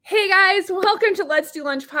guys, welcome to Let's Do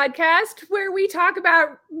Lunch podcast, where we talk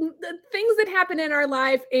about the things that happen in our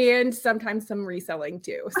life and sometimes some reselling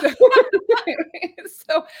too.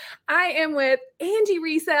 So I am with Angie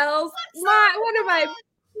Resells, one of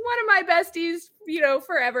my besties,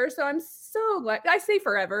 forever. So I'm so glad. I say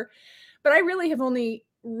forever, but I really have only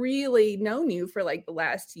really known you for like the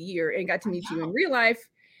last year and got to meet you in real life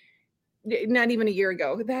not even a year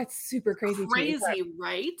ago. That's super crazy. Crazy,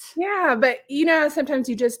 right? Yeah, but sometimes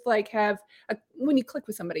you just like when you click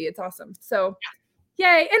with somebody, it's awesome. So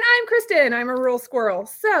yay. And I'm Kristen. I'm a rural squirrel.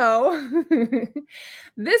 So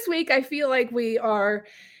this week I feel like we are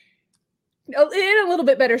in a little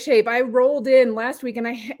bit better shape. I rolled in last week and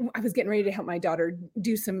I was getting ready to help my daughter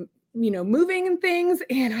do some moving and things,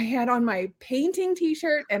 and I had on my painting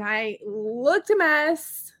t-shirt and I looked a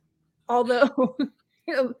mess, although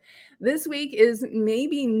this week is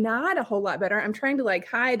maybe not a whole lot better. I'm trying to like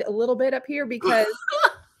hide a little bit up here because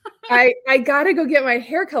I gotta go get my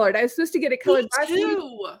hair colored. I was supposed to get it colored last week.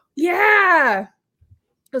 Yeah.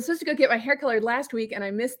 I was supposed to go get my hair colored last week and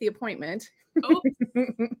I missed the appointment. Oh.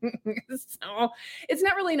 So it's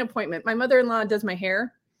not really an appointment. My mother-in-law does my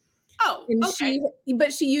hair. Oh, and okay.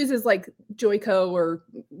 She uses like Joico or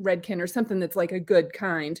Redken or something that's like a good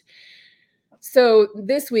kind. So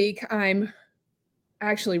this week I'm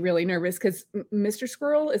actually really nervous because Mr.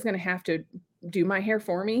 Squirrel is going to have to do my hair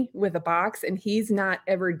for me with a box, and he's not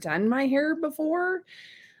ever done my hair before.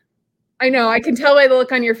 I know. I can tell by the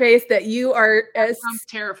look on your face that you are as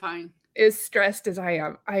terrifying, as stressed as I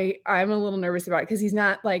am. I'm a little nervous about it because he's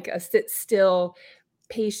not like a sit still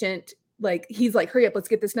patient. Like he's like, hurry up, let's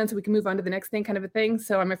get this done so we can move on to the next thing kind of a thing.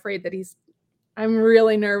 So I'm afraid that I'm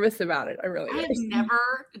really nervous about it. I have never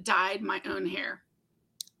dyed my own hair.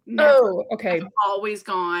 Never. Oh, okay. I've always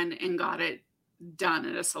gone and got it done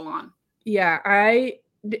at a salon. Yeah, I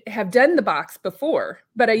have done the box before,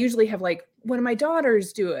 but I usually have like one of my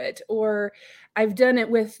daughters do it, or I've done it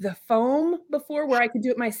with the foam before where I could do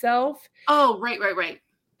it myself. Oh, right.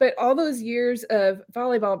 But all those years of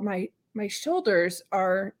volleyball, my shoulders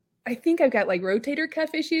are, I think I've got like rotator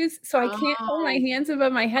cuff issues, so I can't hold my hands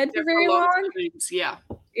above my head for very long. Yeah.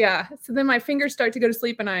 Yeah. So then my fingers start to go to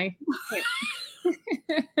sleep and I can't.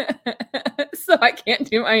 So I can't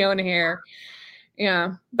do my own hair.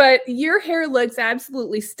 Yeah. But your hair looks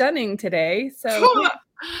absolutely stunning today. So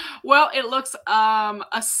well, it looks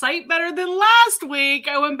a sight better than last week.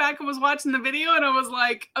 I went back and was watching the video and I was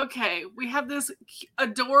like, okay, we have this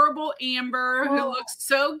adorable Amber who looks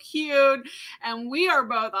so cute, and we are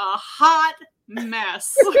both a hot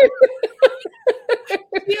mess.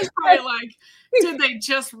 She's probably like, did they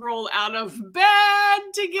just roll out of bed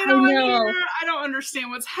to get on here? I don't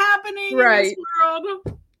understand what's happening in this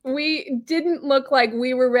world. We didn't look like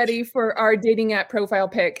we were ready for our dating app profile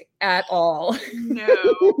pic at all.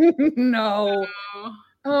 No.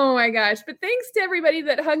 Oh my gosh. But thanks to everybody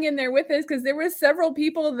that hung in there with us, because there were several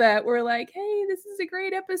people that were like, hey, this is a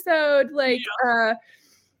great episode. Like,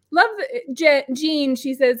 love Jean.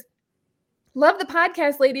 She says, love the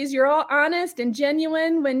podcast, ladies. You're all honest and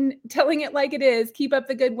genuine when telling it like it is. Keep up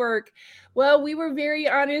the good work. Well, we were very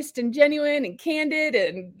honest and genuine and candid,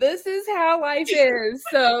 and this is how life is.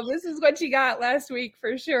 So this is what you got last week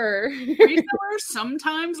for sure. Resellers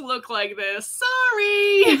sometimes look like this.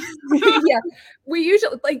 Sorry. Yeah, we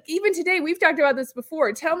usually, like even today, we've talked about this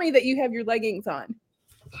before. Tell me that you have your leggings on.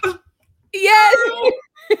 Yes.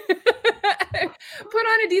 Put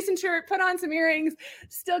on a decent shirt, put on some earrings,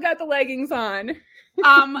 still got the leggings on.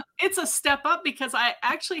 It's a step up because I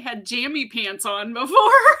actually had jammy pants on before.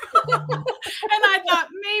 And I thought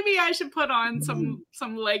maybe I should put on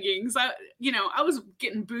some leggings. I was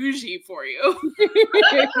getting bougie for you.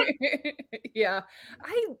 Yeah.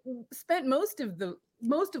 I spent most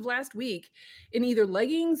of last week in either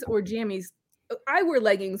leggings or jammies. I wear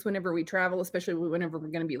leggings whenever we travel, especially whenever we're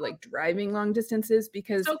going to be like driving long distances,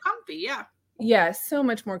 because so comfy. Yeah. Yeah. So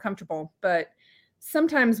much more comfortable. But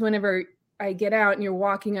sometimes whenever I get out and you're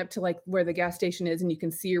walking up to like where the gas station is and you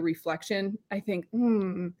can see your reflection, I think,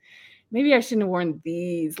 maybe I shouldn't have worn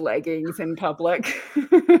these leggings in public.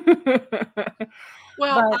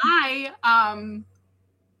 Well, I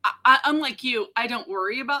unlike you, I don't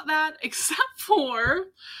worry about that, except for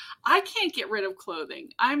I can't get rid of clothing.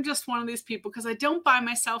 I'm just one of these people because I don't buy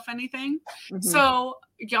myself anything. Mm-hmm. So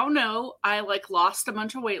y'all know I like lost a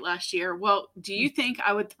bunch of weight last year. Well, do you think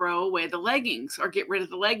I would throw away the leggings or get rid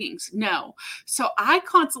of the leggings? No. So I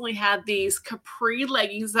constantly had these capri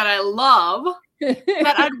leggings that I love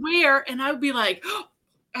that I'd wear, and I would be like, oh,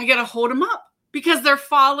 I got to hold them up because they're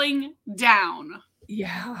falling down.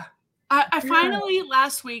 Yeah. I finally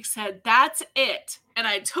last week said, that's it. and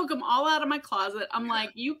I took them all out of my closet. I'm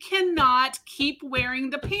like, you cannot keep wearing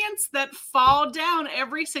the pants that fall down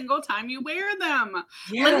every single time you wear them.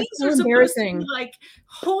 Yeah, Leggings so are supposed to be embarrassing. like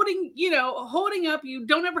holding up. You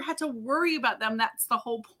don't ever have to worry about them. That's the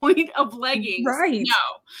whole point of leggings. Right.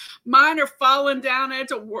 No, mine are falling down. I have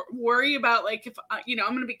to worry about like if I'm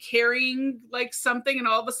going to be carrying like something, and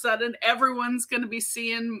all of a sudden everyone's going to be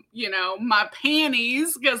seeing my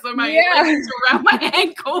panties because they're my leggings around my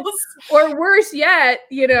ankles. Or worse yet,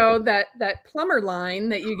 that plumber line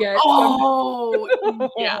that you get. Oh,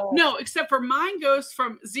 yeah. No, except for mine goes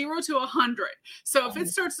from 0 to 100. So if it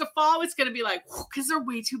starts to fall, it's going to be like, because they're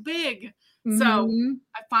way too big. So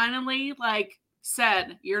I finally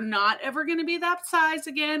said, you're not ever going to be that size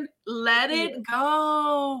again. Let it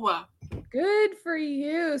go. Good for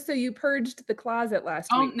you. So you purged the closet last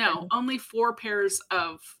week. Oh, no, only 4 pairs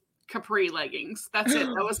of capri leggings. That's it.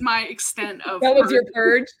 That was my extent of that was your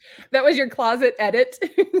purge. That was your closet edit.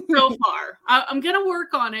 So far. I'm gonna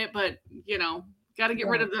work on it, but got to get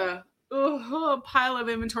rid of the pile of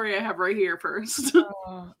inventory I have right here first.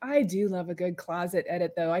 I do love a good closet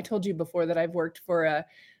edit, though. I told you before that I've worked for a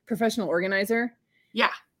professional organizer.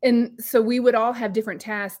 Yeah. And so we would all have different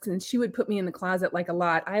tasks, and she would put me in the closet a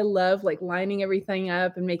lot. I love lining everything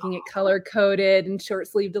up and making it color coded and short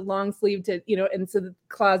sleeve to long sleeve to, and so the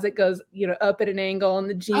closet goes, up at an angle and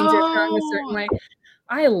the jeans are hung a certain way.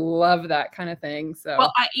 I love that kind of thing. So,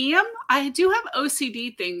 well, I do have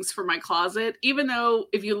OCD things for my closet, even though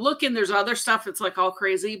if you look in, there's other stuff. It's all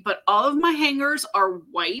crazy, but all of my hangers are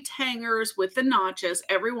white hangers with the notches,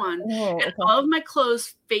 everyone. And all of my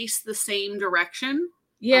clothes face the same direction.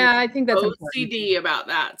 Yeah, I think that's OCD about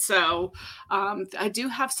that. So I do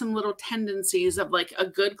have some little tendencies of a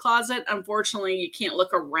good closet. Unfortunately, you can't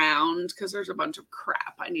look around because there's a bunch of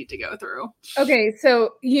crap I need to go through. Okay,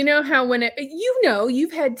 so how when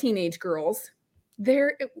you've had teenage girls,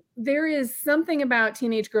 there is something about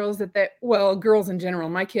teenage girls that girls in general,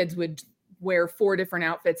 my kids would wear 4 different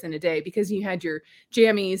outfits in a day because you had your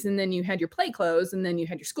jammies, and then you had your play clothes, and then you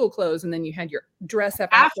had your school clothes, and then you had your dress up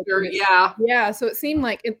after. Yeah. So it seemed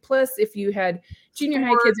like plus if you had junior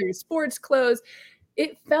high kids or your sports clothes,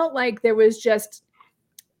 it felt like there was just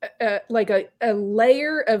a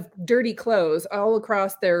layer of dirty clothes all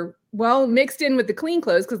across their mixed in with the clean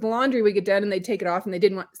clothes because the laundry would get done and they'd take it off and they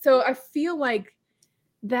didn't want. So I feel like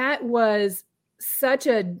that was such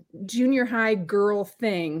a junior high girl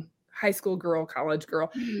thing. High school girl, college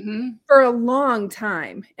girl, for a long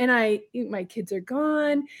time. And my kids are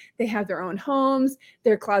gone. They have their own homes.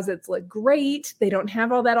 Their closets look great. They don't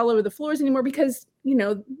have all that all over the floors anymore because,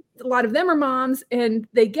 a lot of them are moms and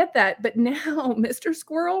they get that. But now Mr.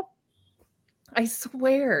 Squirrel, I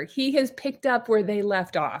swear he has picked up where they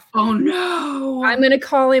left off. Oh no. I'm going to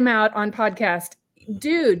call him out on podcast.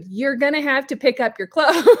 Dude, you're going to have to pick up your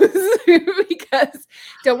clothes because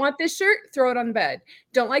don't want this shirt, throw it on the bed.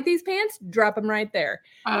 Don't like these pants, drop them right there.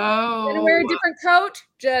 Oh. Gonna wear a different coat,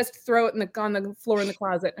 just throw it on the floor in the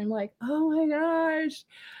closet. I'm like, oh my gosh.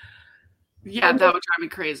 Yeah, that would drive me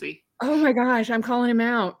crazy. Oh my gosh, I'm calling him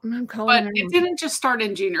out. But it didn't just start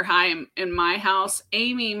in junior high in my house.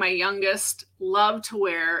 Amy, my youngest, loved to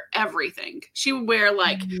wear everything. She would wear a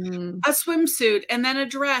swimsuit and then a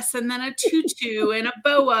dress and then a tutu and a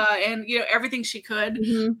boa and everything she could.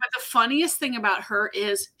 But the funniest thing about her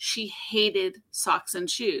is she hated socks and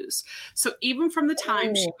shoes. So even from the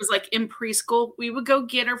time she was in preschool, we would go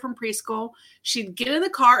get her from preschool. She'd get in the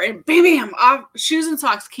car and bam, off, shoes and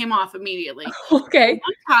socks came off immediately. Okay.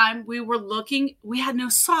 One time we were looking, we had no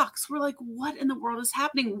socks. We're like, what in the world is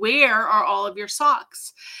happening? Where are all of your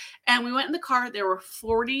socks? And we went in the car. There were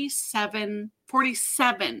 47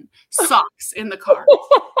 socks in the car.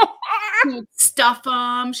 She would stuff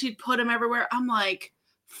them. She'd put them everywhere. I'm like,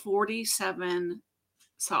 47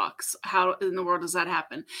 socks. How in the world does that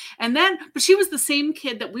happen? And then, but she was the same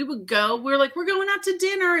kid that we would go. We're like, we're going out to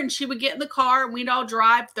dinner. And she would get in the car and we'd all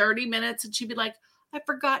drive 30 minutes. And she'd be like, I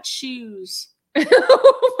forgot shoes.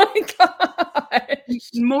 Oh my God.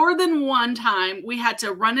 More than one time we had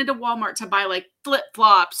to run into Walmart to buy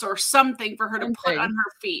flip-flops or something for her to put on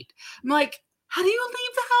her feet. I'm like, how do you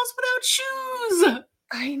leave the house without shoes?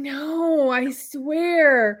 I know, I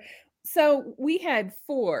swear. So we had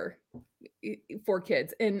four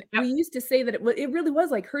kids, and we used to say that it really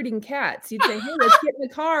was like herding cats. You'd say, hey, let's get in the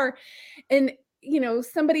car. And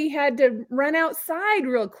somebody had to run outside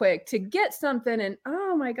real quick to get something. And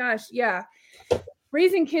oh my gosh, yeah.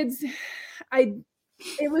 Raising kids,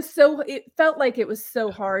 it felt like it was so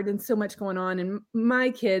hard and so much going on. And my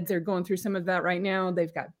kids are going through some of that right now.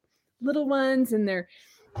 They've got little ones and they're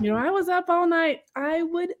I was up all night. I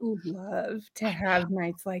would love to have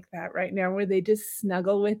nights like that right now where they just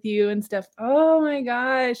snuggle with you and stuff. Oh my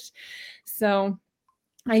gosh. So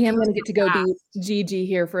I am going to get to go be Gigi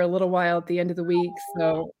here for a little while at the end of the week.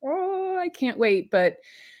 So, I can't wait. But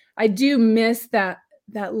I do miss that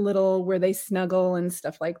little where they snuggle and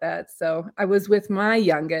stuff like that. So I was with my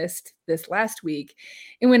youngest this last week,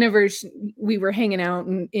 and whenever we were hanging out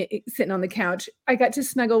and sitting on the couch, I got to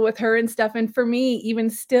snuggle with her and stuff. And for me, even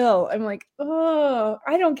still, I'm like, oh,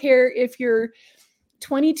 I don't care if you're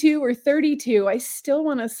 22 or 32, I still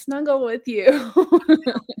want to snuggle with you.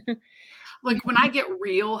 Like when I get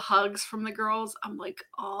real hugs from the girls, I'm like,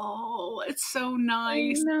 oh, it's so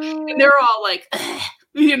nice. And they're all like, like,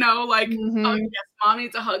 oh yes, mom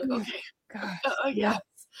needs a hug. Okay. Gosh, yes.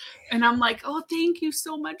 And I'm like, oh, thank you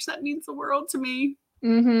so much. That means the world to me.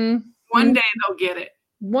 Mm-hmm. One day they'll get it.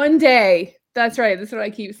 One day. That's right. That's what I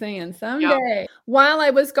keep saying. Someday. Yep. While I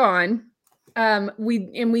was gone,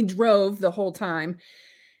 we drove the whole time.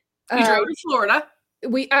 You drove to Florida.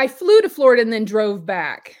 I flew to Florida and then drove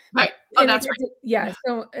back. Right. Oh, that's right. Yeah.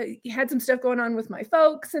 So he had some stuff going on with my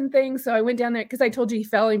folks and things. So I went down there because I told you he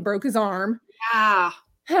fell and broke his arm. Yeah.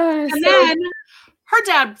 And then her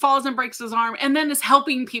dad falls and breaks his arm and then is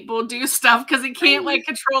helping people do stuff because he can't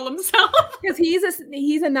control himself. Because he's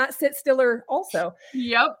a not sit stiller also.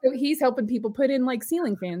 Yep. So he's helping people put in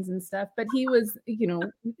ceiling fans and stuff. But he was,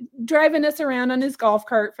 driving us around on his golf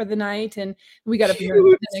cart for the night, and we got up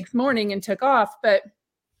the next morning and took off. But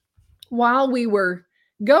while we were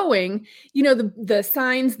going, the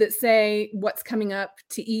signs that say what's coming up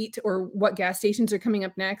to eat or what gas stations are coming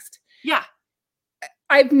up next. Yeah.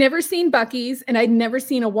 I've never seen Buc-ee's and I'd never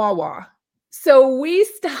seen a Wawa. So we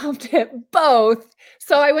stopped at both.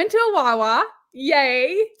 So I went to a Wawa.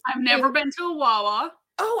 Yay. I've never been to a Wawa.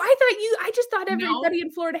 Oh, I just thought everybody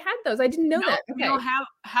in Florida had those. I didn't know that. Okay. We don't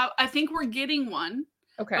have, I think we're getting one.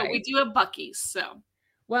 Okay. But we do have Buc-ee's, so.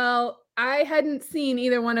 Well, I hadn't seen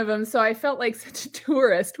either one of them. So I felt like such a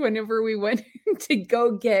tourist whenever we went to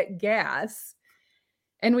go get gas.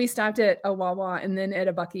 And we stopped at a Wawa and then at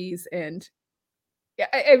a Buc-ee's, and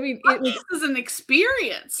I mean, this is an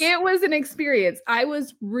experience. It was an experience. I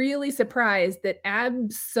was really surprised that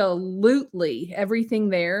absolutely everything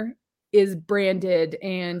there is branded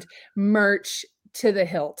and merch to the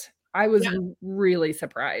hilt. I was really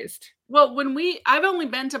surprised. Well, I've only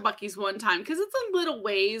been to Buc-ee's one time because it's a little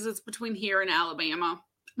ways. It's between here and Alabama.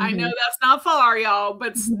 Mm-hmm. I know that's not far, y'all, but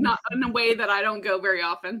it's not in a way that I don't go very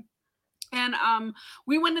often. And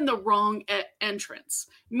we went in the wrong entrance,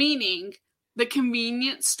 meaning the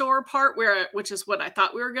convenience store part, which is what I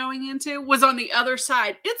thought we were going into, was on the other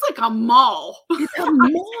side. It's like a mall. It's a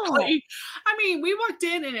mall. I mean, we walked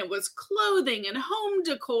in and it was clothing and home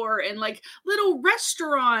decor and little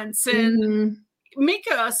restaurants and make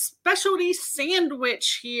a specialty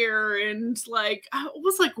sandwich here. And I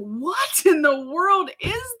was like, what in the world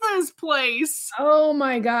is this place? Oh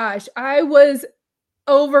my gosh. I was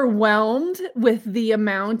overwhelmed with the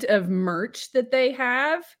amount of merch that they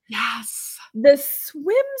have. Yes. The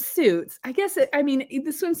swimsuits,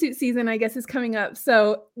 the swimsuit season, I guess, is coming up.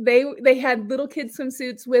 So they had little kid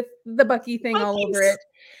swimsuits with the Buc-ee thing all over it.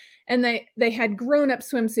 And they had grown-up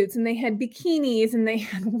swimsuits, and they had bikinis, and they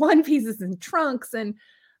had one pieces and trunks. And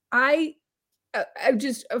I'm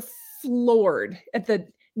just floored at the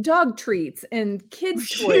dog treats and kids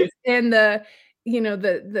toys and the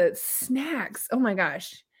snacks. Oh my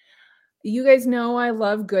gosh. You guys know I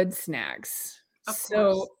love good snacks. Of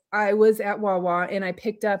course. I was at Wawa and I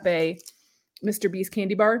picked up a Mr. Beast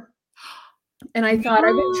candy bar, and I thought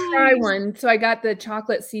I would try one. So I got the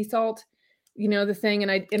chocolate sea salt, the thing,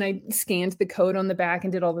 and I scanned the code on the back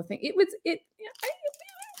and did all the thing. It's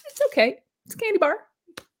okay. It's a candy bar.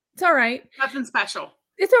 It's all right. Nothing special.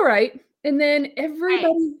 It's all right. And then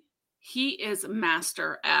everybody. He is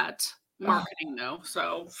master at marketing though.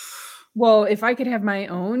 So. Well, if I could have my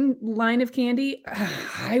own line of candy,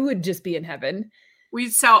 I would just be in heaven.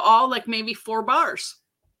 We'd sell all maybe 4 bars.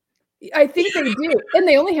 I think they do. And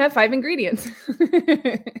they only have 5 ingredients.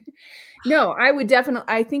 No,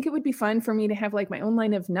 I think it would be fun for me to have my own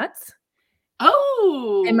line of nuts.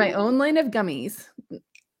 Oh. And my own line of gummies.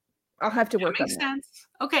 I'll have to work on that. Makes sense.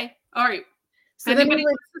 Okay. All right. So anybody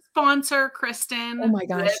wants to sponsor Kristen? Oh my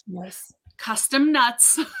gosh, yes. Custom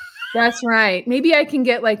nuts. That's right. Maybe I can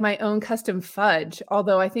get my own custom fudge,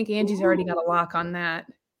 although I think Angie's already got a lock on that.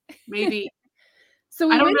 Maybe. So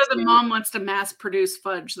I don't know that mom wants to mass produce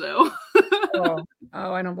fudge though. Oh,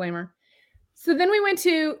 I don't blame her. So then we went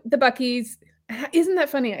to the Buc-ee's. Isn't that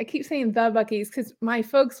funny? I keep saying the Buc-ee's because my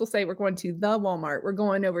folks will say we're going to the Walmart. We're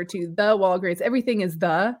going over to the Walgreens. Everything is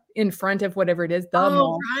the in front of whatever it is, the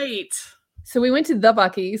mall. Right. So we went to the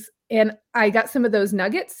Buc-ee's and I got some of those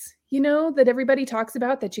nuggets, that everybody talks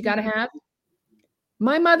about that you got to have.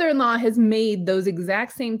 My mother-in-law has made those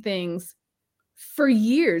exact same things for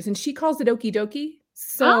years and she calls it okie dokie.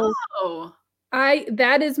 So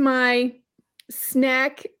that is my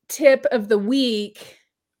snack tip of the week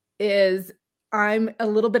is I'm a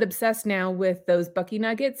little bit obsessed now with those Buc-ee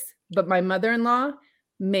nuggets, but my mother-in-law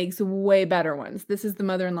makes way better ones. This is the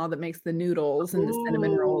mother-in-law that makes the noodles and the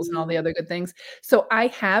cinnamon rolls and all the other good things. So I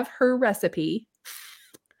have her recipe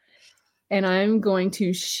and I'm going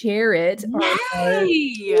to share it on our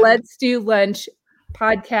Let's Do Lunch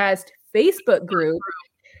podcast Facebook group.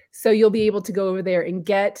 So you'll be able to go over there and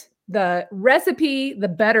get the recipe, the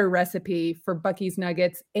better recipe for Buc-ee's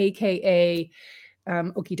nuggets, AKA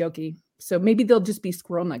okie dokie. So maybe they'll just be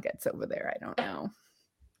squirrel nuggets over there. I don't know.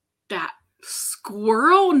 That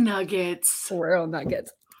squirrel nuggets. Squirrel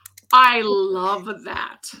nuggets. I love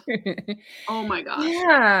that. Oh my gosh.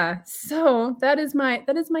 Yeah. So that is my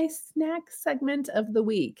snack segment of the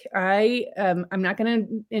week. I'm not gonna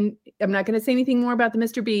say anything more about the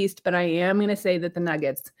Mr. Beast, but I am gonna say that the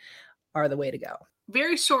nuggets are the way to go.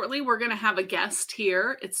 Very shortly, we're going to have a guest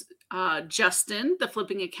here. It's Justin, the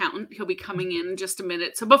flipping accountant. He'll be coming in just a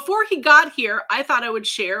minute. So before he got here, I thought I would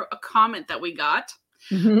share a comment that we got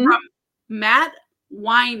from Matt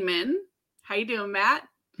Weinman. How you doing, Matt?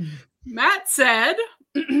 Matt said,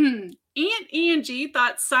 Aunt Angie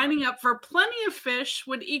thought signing up for Plenty of Fish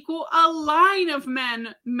would equal a line of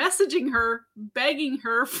men messaging her, begging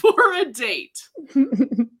her for a date.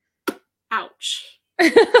 Ouch.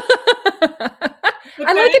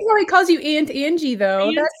 I like it how he calls you Aunt Angie, though.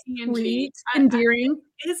 Aunt That's Angie. Sweet, endearing.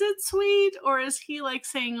 Is it sweet, or is he like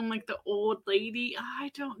saying I'm like the old lady? I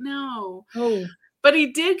don't know. Oh. But he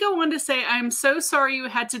did go on to say, I'm so sorry you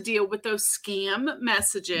had to deal with those scam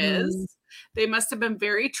messages. They must have been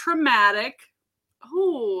very traumatic.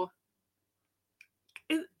 Oh.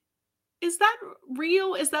 Is that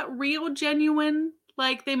real? Is that real, genuine?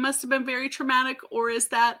 Like, they must have been very traumatic, or is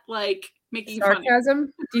that like making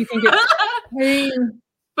sarcasm? Funny? Do you think it's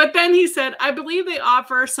But then he said, I believe they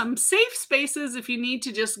offer some safe spaces if you need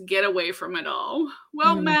to just get away from it all.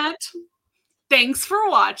 Well, Matt, thanks for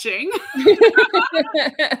watching.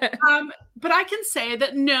 But I can say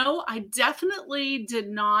that no, I definitely did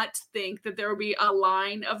not think that there would be a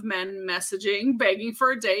line of men messaging, begging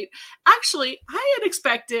for a date. Actually, I had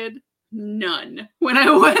expected none when I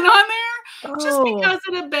went on there, just because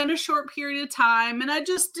it had been a short period of time. And I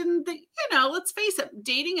just didn't think, let's face it,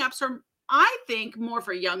 dating apps are, I think, more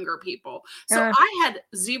for younger people. So I had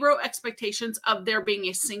zero expectations of there being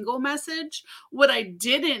a single message. What I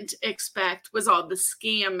didn't expect was all the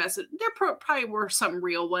scam message. There probably were some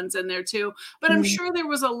real ones in there too, but I'm sure there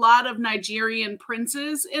was a lot of Nigerian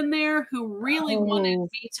princes in there who really wanted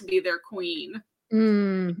me to be their queen,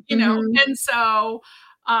 and so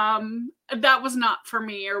that was not for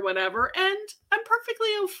me or whatever. And I'm perfectly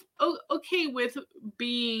okay with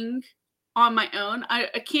being on my own.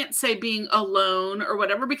 I can't say being alone or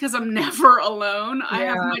whatever, because I'm never alone. I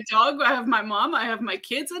have my dog, I have my mom, I have my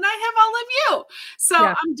kids, and I have all of you. So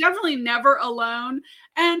I'm definitely never alone.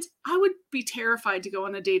 And I would be terrified to go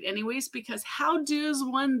on a date anyways, because how does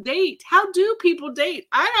one date? How do people date?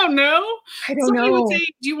 I don't know. Somebody would say,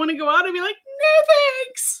 do you want to go out? I'd be like, no,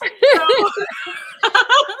 thanks. It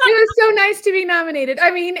was so nice to be nominated.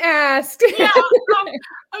 I mean, asked. Okay.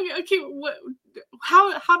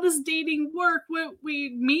 How does dating work?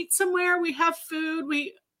 We meet somewhere, we have food,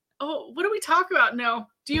 what do we talk about? No.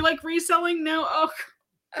 Do you like reselling? No. Oh,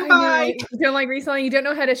 goodbye. You don't like reselling? You don't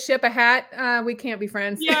know how to ship a hat? We can't be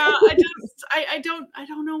friends. Yeah, I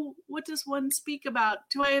don't know. What does one speak about?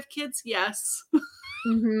 Do I have kids? Yes.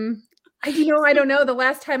 I don't know. The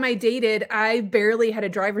last time I dated, I barely had a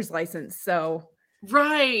driver's license. So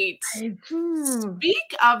right.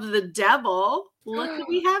 Speak of the devil. Look who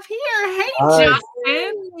we have here. Hey,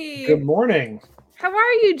 Justin. Good morning. How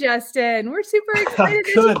are you, Justin? We're super excited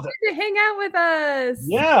to hang out with us.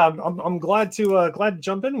 Yeah, I'm glad to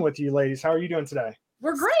jump in with you, ladies. How are you doing today?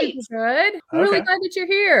 We're great. Good. I'm really glad that you're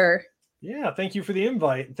here. Yeah, thank you for the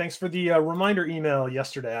invite. Thanks for the reminder email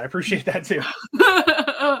yesterday. I appreciate that too.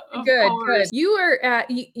 Good.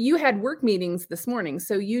 You had work meetings this morning,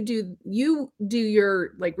 so you do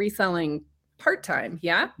your like reselling part-time,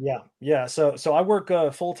 yeah? Yeah. So I work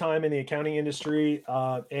full-time in the accounting industry,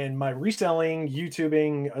 and my reselling,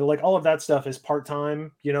 YouTubing, like all of that stuff is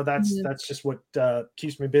part-time. That's just what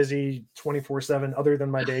keeps me busy 24/7 other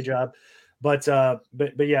than my day job. But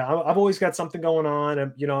yeah, I've always got something going on.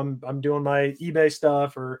 I'm doing my eBay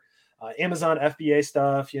stuff or Amazon FBA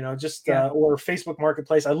stuff, just or Facebook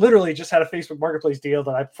Marketplace. I literally just had a Facebook Marketplace deal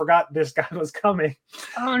that I forgot this guy was coming.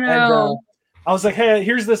 Oh And no. I was like, hey,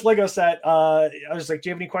 here's this Lego set. I was like, do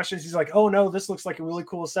you have any questions? He's like, oh no, this looks like a really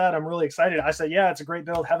cool set. I'm really excited. I said, yeah, it's a great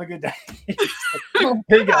build. Have a good day. Here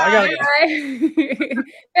you go. I gotta go.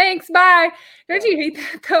 Thanks. Bye. Don't you hate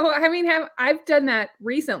that though? I mean, I've done that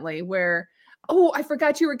recently where, oh, I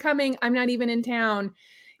forgot you were coming. I'm not even in town.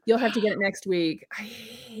 You'll have to get it next week. I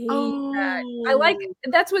hate that. I like,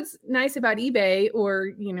 that's what's nice about eBay,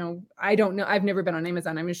 or, I don't know. I've never been on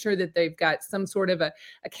Amazon. I'm sure that they've got some sort of a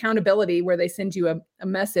accountability where they send you a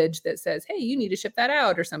message that says, hey, you need to ship that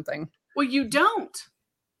out or something. Well, you don't.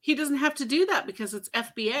 He doesn't have to do that because it's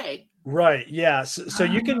FBA. Right. Yeah. So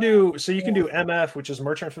you can do MF, which is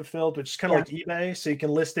merchant fulfilled, which is kind of like eBay. So you can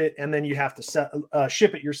list it and then you have to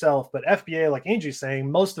ship it yourself. But FBA, like Angie's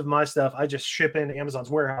saying, most of my stuff I just ship in Amazon's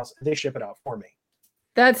warehouse and they ship it out for me.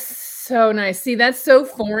 That's so nice. See, that's so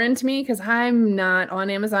foreign to me because I'm not on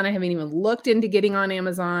Amazon. I haven't even looked into getting on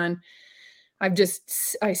Amazon. I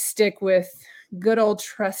stick with good old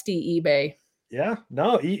trusty eBay. Yeah,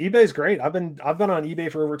 no, eBay is great. I've been on eBay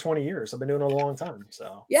for over 20 years. I've been doing it a long time.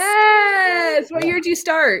 So yes. What year did you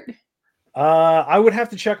start? I would have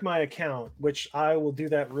to check my account, which I will do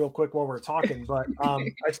that real quick while we're talking. But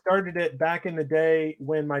I started it back in the day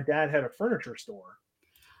when my dad had a furniture store.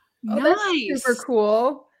 Oh, nice. That's super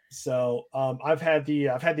cool. So I've had the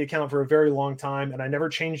account for a very long time, and I never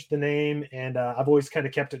changed the name, and I've always kind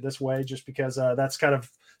of kept it this way, just because that's kind of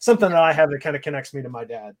something that I have that kind of connects me to my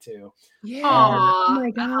dad too. Yeah. Oh my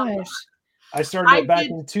gosh. I started it back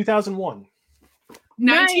in 2001.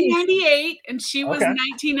 1998, and she was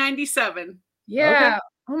 1997. Yeah. Okay.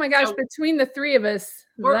 Oh my gosh. So, between the three of us,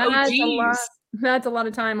 that's a lot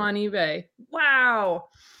of time on eBay. Wow.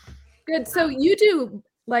 Good. So you do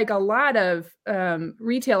like a lot of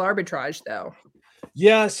retail arbitrage though.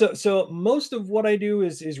 Yeah, so most of what I do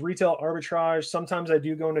is retail arbitrage. Sometimes I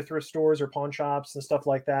do go into thrift stores or pawn shops and stuff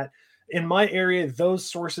like that. In my area, those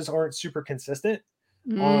sources aren't super consistent.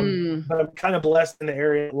 But I'm kind of blessed in the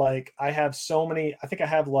area. Like I have so many, I think I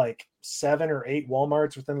have like 7 or 8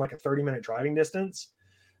 Walmarts within like a 30-minute driving distance.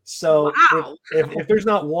 So if there's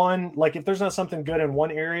not one, like if there's not something good in one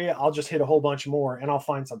area, I'll just hit a whole bunch more and I'll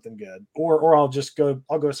find something good, or I'll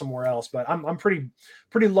go somewhere else. But I'm pretty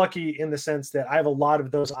lucky in the sense that I have a lot of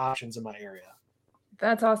those options in my area.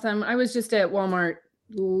 That's awesome. I was just at Walmart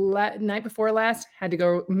night before last, had to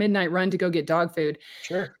go midnight run to go get dog food.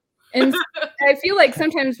 Sure. And I feel like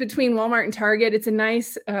sometimes between Walmart and Target, it's a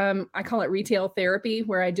nice, I call it retail therapy,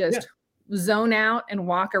 where I just zone out and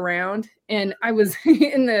walk around. And I was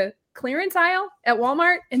in the clearance aisle at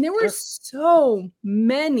Walmart, and there were so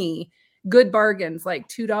many good bargains, like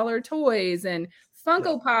 $2 toys and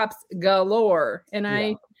Funko Pops galore. And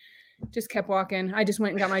I just kept walking. I just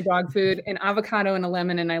went and got my dog food, an avocado and a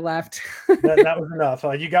lemon, and I left. that was enough.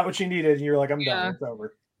 You got what you needed, and you're like, I'm done. It's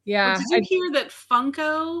over. Yeah. Well, did you hear that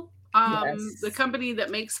Funko, the company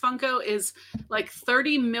that makes Funko, is like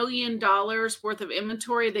 $30 million worth of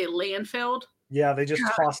inventory they landfilled? Yeah, they just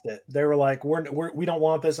tossed it. They were like, we don't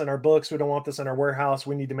want this in our books. We don't want this in our warehouse.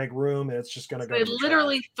 We need to make room, and it's just going to go. They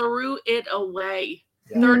literally threw it away.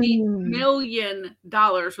 Yeah. $30 million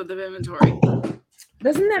worth of inventory.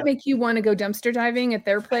 Doesn't that make you want to go dumpster diving at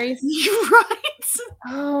their place? You're right.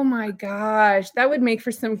 Oh my gosh, that would make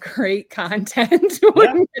for some great content.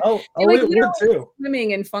 Yeah. Oh, it would too.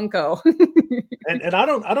 Swimming in Funko. and I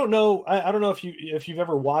don't know if you've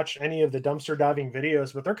ever watched any of the dumpster diving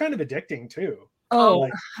videos, but they're kind of addicting too. Oh,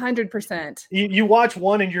 like, 100%. You watch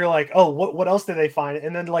one and you're like, oh, what else did they find?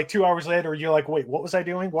 And then like 2 hours later, you're like, wait, what was I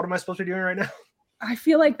doing? What am I supposed to be doing right now? I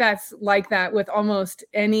feel like that's like that with almost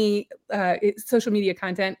any social media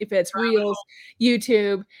content. If it's Reels,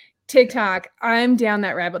 YouTube, TikTok, I'm down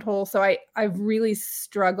that rabbit hole. So I've really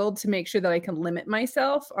struggled to make sure that I can limit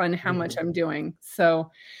myself on how much I'm doing.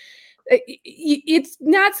 So it's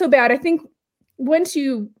not so bad. I think once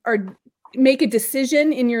you make a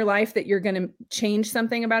decision in your life that you're going to change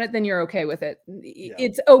something about it, then you're okay with it. Yeah.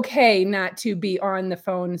 It's okay not to be on the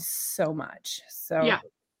phone so much. So yeah.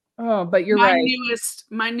 Oh, but you're right.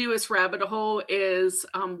 My newest rabbit hole is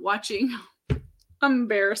watching I'm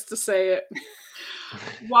embarrassed to say it.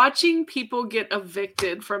 Watching people get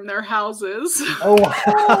evicted from their houses. Oh,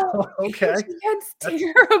 wow. Okay. That's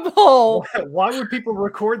terrible. Why would people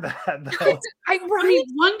record that though? Right.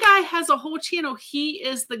 One guy has a whole channel. He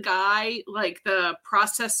is the guy, like the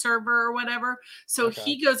process server or whatever. So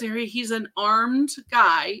he goes there. He's an armed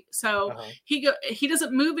guy. So he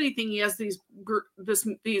doesn't move anything. He has these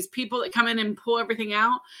people that come in and pull everything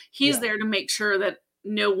out. He's there to make sure that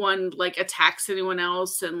no one like attacks anyone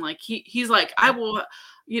else. And like he's like, I will,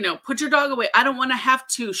 put your dog away. I don't want to have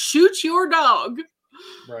to shoot your dog.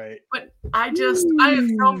 Right. But I am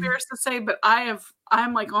so embarrassed to say, but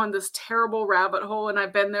I'm like on this terrible rabbit hole, and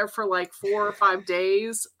I've been there for like 4 or 5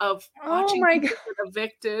 days of watching people get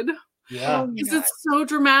evicted. Yeah. Because it's so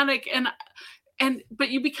dramatic, but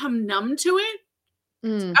you become numb to it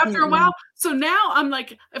after a while. So now I'm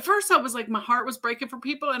like, at first I was like, my heart was breaking for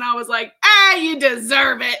people, and I was like, you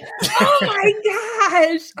deserve it. Oh my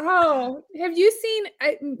gosh. Oh, have you seen,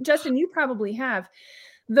 Justin, you probably have,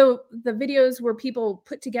 the videos where people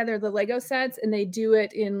put together the Lego sets and they do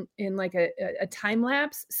it in like a time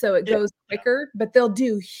lapse, so it goes quicker, but they'll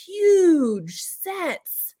do huge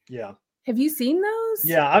sets. Yeah. Have you seen those?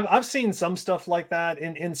 Yeah, I've seen some stuff like that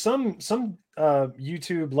in some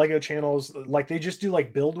YouTube Lego channels. Like they just do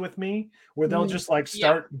like build with me, where they'll just like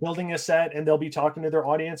start building a set and they'll be talking to their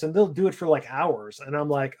audience and they'll do it for like hours. And I'm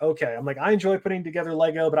like, okay, I enjoy putting together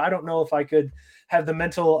Lego, but I don't know if I could have the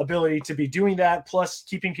mental ability to be doing that plus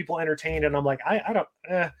keeping people entertained. And I'm like, I don't.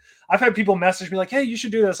 I've had people message me like, hey, you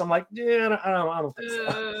should do this. I'm like, yeah, I don't think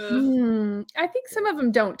so. I think some of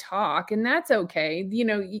them don't talk, and that's okay.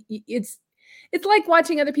 It's like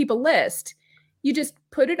watching other people list. You just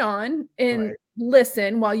put it on and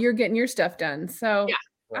listen while you're getting your stuff done. So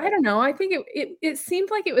I don't know. I think it seemed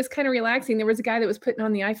like it was kind of relaxing. There was a guy that was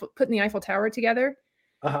putting the Eiffel Tower together.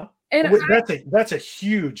 And that's a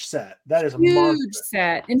huge set. That is a huge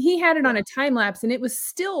set, and he had it on a time lapse, and it was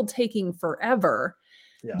still taking forever.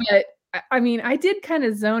 Yeah. But I mean, I did kind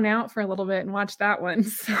of zone out for a little bit and watch that one.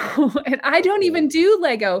 So, and I don't even do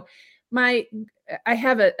Lego. I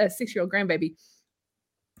have a 6-year-old grandbaby.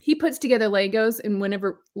 He puts together Legos, and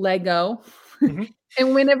whenever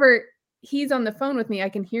and whenever he's on the phone with me, I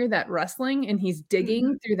can hear that rustling, and he's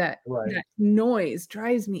digging through that noise.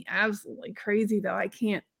 Drives me absolutely crazy, though. I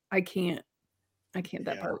can't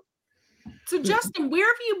that part. So Justin, where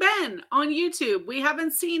have you been on YouTube? We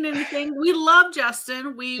haven't seen anything. We love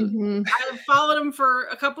Justin. I've followed him for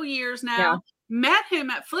a couple years now. Yeah. Met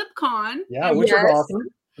him at FlipCon. Yeah, which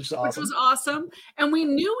was awesome. And we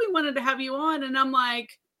knew we wanted to have you on. And I'm like,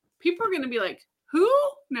 people are going to be like, who?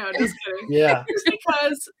 No, just kidding. Yeah. Just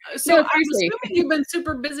because. So I'm assuming you've been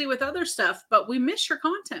super busy with other stuff, but we miss your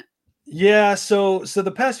content. Yeah, so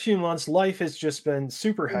the past few months, life has just been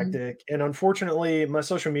super hectic, and unfortunately, my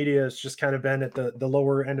social media has just kind of been at the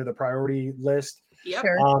lower end of the priority list. Yep.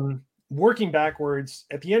 Working backwards,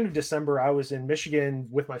 at the end of December, I was in Michigan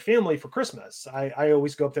with my family for Christmas. I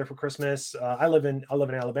always go up there for Christmas. I live in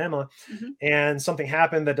Alabama, and something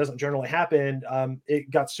happened that doesn't generally happen. It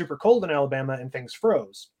got super cold in Alabama, and things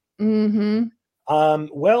froze.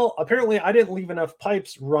 Well, apparently I didn't leave enough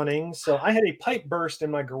pipes running, so I had a pipe burst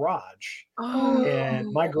in my garage,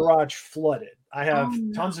 and my garage flooded. I have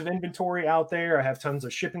tons of inventory out there. I have tons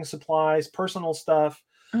of shipping supplies, personal stuff.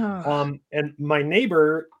 And my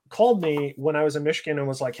neighbor called me when I was in Michigan and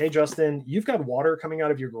was like, hey, Justin, you've got water coming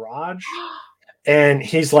out of your garage. And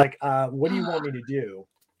he's like, what do you want me to do?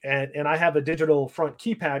 And I have a digital front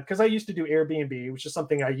keypad because I used to do Airbnb, which is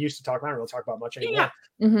something I used to talk about. I don't really talk about much anymore.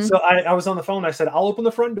 Yeah. So I was on the phone. I said, I'll open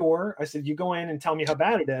the front door. I said, you go in and tell me how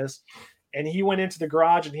bad it is. And he went into the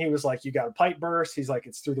garage and he was like, you got a pipe burst. He's like,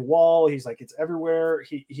 it's through the wall. He's like, it's everywhere.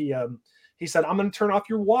 He said, I'm going to turn off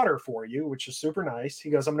your water for you, which is super nice. He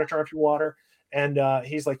goes, I'm going to turn off your water. And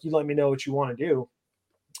he's like, you let me know what you want to do.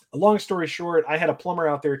 Long story short, I had a plumber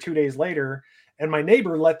out there 2 days later, and my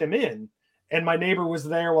neighbor let them in. And my neighbor was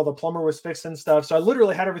there while the plumber was fixing stuff. So I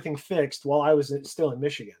literally had everything fixed while I was still in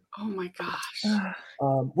Michigan. Oh my gosh.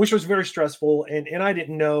 Which was very stressful. And I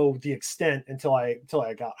didn't know the extent until I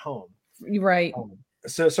got home. Right.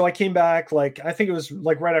 So I came back, like, I think it was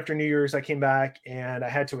like right after New Year's, I came back and I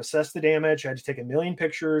had to assess the damage. I had to take 1 million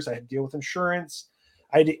pictures. I had to deal with insurance.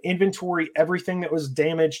 I had to inventory everything that was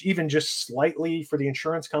damaged, even just slightly, for the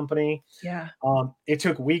insurance company. Yeah. It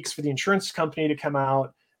took weeks for the insurance company to come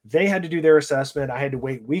out. They had to do their assessment. I had to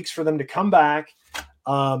wait weeks for them to come back.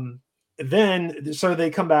 Then, so they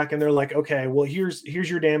come back and they're like, okay, well, here's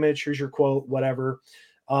your damage. Here's your quote, whatever.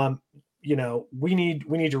 We need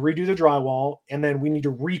to redo the drywall, and then we need to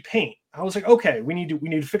repaint. I was like, okay, we need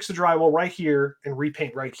to fix the drywall right here and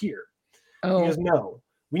repaint right here. He goes, no,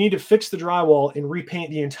 we need to fix the drywall and repaint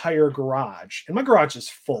the entire garage. And my garage is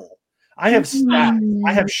full. I have stacks.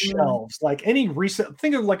 I have shelves. Like any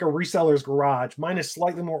think of like a reseller's garage. Mine is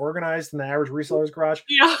slightly more organized than the average reseller's garage.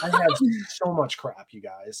 Yeah. I have so much crap, you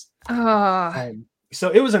guys. So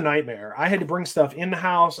it was a nightmare. I had to bring stuff in the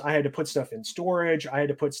house. I had to put stuff in storage. I had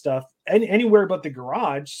to put stuff anywhere but the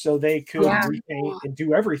garage so they could repaint and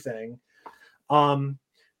do everything.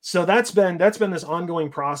 So that's been this ongoing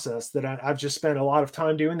process that I've just spent a lot of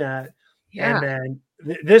time doing that. Yeah. And then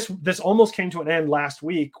this almost came to an end last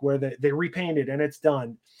week where they repainted and it's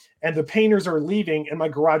done. And the painters are leaving and my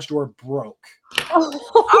garage door broke.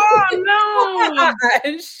 Oh no.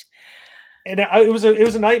 Gosh. And it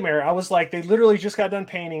was a nightmare. I was like, they literally just got done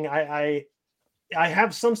painting. I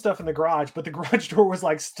have some stuff in the garage, but the garage door was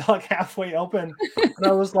like stuck halfway open. And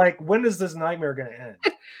I was like, when is this nightmare going to end?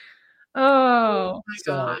 Oh my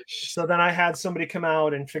gosh. So then I had somebody come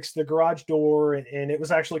out and fix the garage door. And it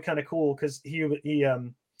was actually kind of cool because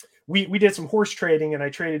we did some horse trading and I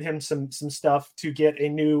traded him some stuff to get a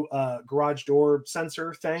new garage door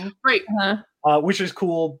sensor thing. Right. Which is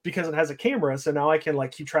cool because it has a camera. So now I can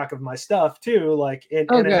like keep track of my stuff too. Like, and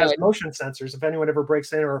it has motion sensors. If anyone ever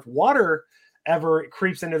breaks in or if water ever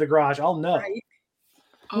creeps into the garage, I'll know. Right.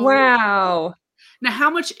 Oh. Wow. Now, how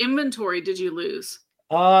much inventory did you lose?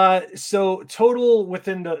 So total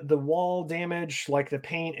within the wall damage, like the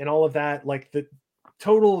paint and all of that, like the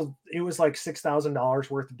total, it was like $6,000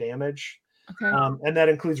 worth of damage. Okay. And that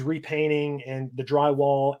includes repainting and the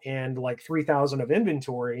drywall and like 3,000 of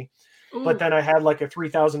inventory. Ooh. But then I had like a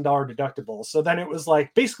 $3,000 deductible. So then it was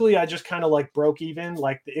like, basically I just kind of like broke even,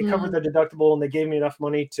 like it covered the deductible and they gave me enough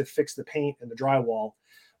money to fix the paint and the drywall.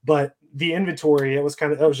 But the inventory, that was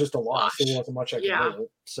just a loss. There wasn't much I could do.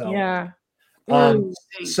 So, yeah.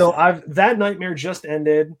 So that nightmare just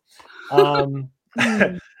ended. So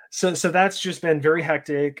that's just been very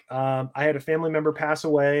hectic. I had a family member pass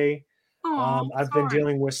away. I've been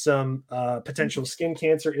dealing with some potential skin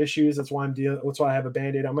cancer issues. That's why I have a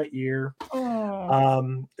Band-Aid on my ear.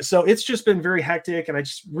 So it's just been very hectic, and I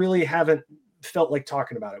just really haven't felt like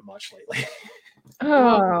talking about it much lately.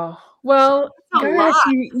 Oh, well, gosh,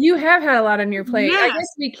 you have had a lot on your plate. Yes. I guess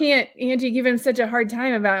we can't, Angie, give him such a hard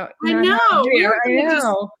time about. I know. We were going to just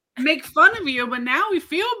make fun of you, but now we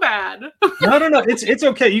feel bad. No. It's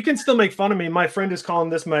okay. You can still make fun of me. My friend is calling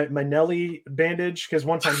this my Nelly bandage because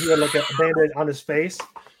one time he had like a bandage on his face.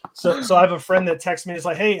 So I have a friend that texts me. It's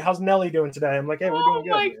like, hey, how's Nelly doing today? I'm like, hey, we're doing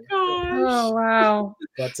good. Oh my gosh. Oh wow.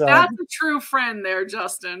 But, that's a true friend there,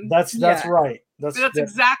 Justin. That's right. That's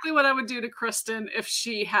exactly what I would do to Kristen if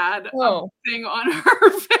she had a thing on her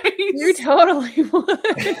face. You totally would.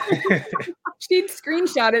 She'd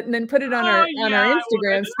screenshot it and then put it on our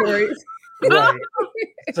Instagram stories. Right.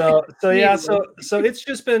 So it's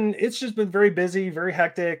just been very busy, very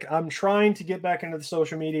hectic. I'm trying to get back into the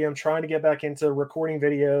social media. I'm trying to get back into recording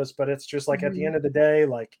videos, but it's just like at the end of the day,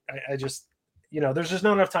 like I just, there's just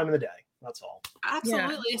not enough time in the day. That's all.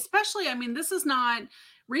 Absolutely. Yeah. Especially, I mean,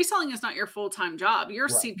 reselling is not your full-time job. You're a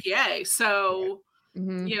CPA. So,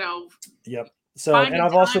 Yep. So, and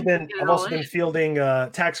I've also been fielding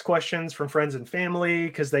tax questions from friends and family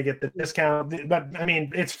because they get the discount. But I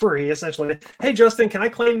mean, it's free essentially. Hey, Justin, can I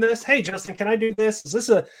claim this? Hey, Justin, can I do this? Is this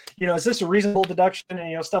a reasonable deduction?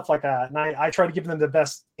 And stuff like that. And I try to give them the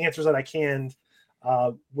best answers that I can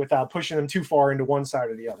without pushing them too far into one side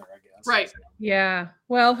or the other, I guess. Right. So. Yeah.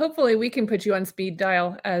 Well, hopefully we can put you on speed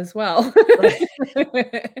dial as well.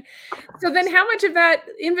 So then how much of that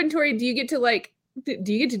inventory do you get to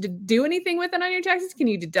do you get to do anything with it on your taxes? Can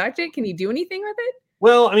you deduct it? Can you do anything with it?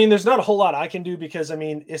 Well, I mean, there's not a whole lot I can do because, I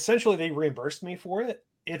mean, essentially they reimbursed me for it.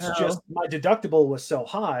 It's just my deductible was so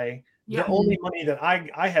high. Yeah. The only money that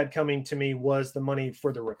I had coming to me was the money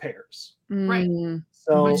for the repairs. Right.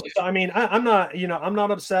 So I mean, I'm not, I'm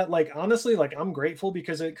not upset. Like, honestly, like I'm grateful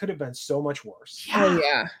because it could have been so much worse. Yeah. Oh,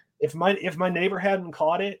 yeah. If my neighbor hadn't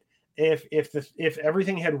caught it, if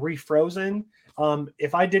everything had refrozen,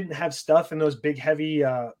 if I didn't have stuff in those big, heavy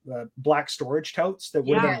black storage totes that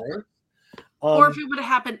would have been there. Or if it would have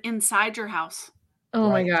happened inside your house. Oh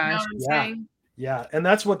my gosh. You know what I'm saying? Yeah. And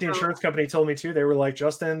that's what the insurance company told me too. They were like,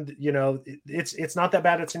 Justin, it's not that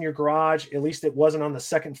bad. It's in your garage. At least it wasn't on the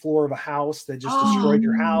second floor of a house that just destroyed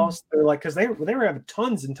your house. They're like, because they were having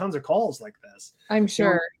tons and tons of calls like this. I'm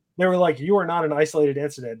sure. They were like, you are not an isolated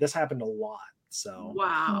incident. This happened a lot. So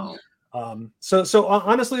wow. So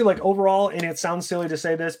honestly, like overall, and it sounds silly to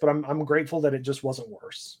say this, but I'm grateful that it just wasn't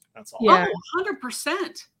worse. That's all. Yeah.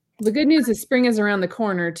 100%. The good news is spring is around the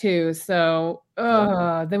corner too, so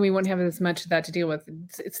then we won't have as much of that to deal with.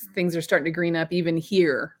 Things are starting to green up even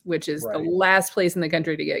here, which is the last place in the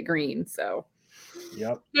country to get green. So,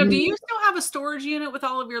 yep. Now, do you still have a storage unit with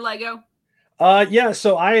all of your Lego? Yeah,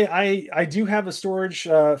 so I do have a storage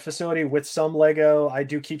facility with some Lego. I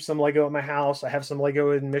do keep some Lego at my house. I have some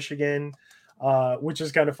Lego in Michigan, which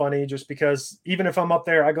is kind of funny just because even if I'm up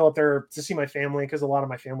there, I go up there to see my family because a lot of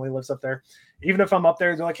my family lives up there. Even if I'm up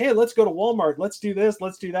there, they're like, "Hey, let's go to Walmart. Let's do this.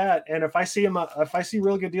 Let's do that." And if I see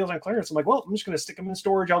really good deals on clearance, I'm like, "Well, I'm just going to stick them in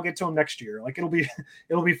storage. I'll get to them next year. Like it'll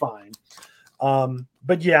be fine."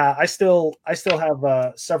 But yeah, I still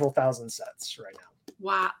have several thousand sets right now.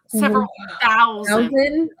 Wow, several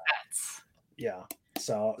thousand sets. Yeah.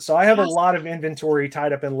 So I have a lot of inventory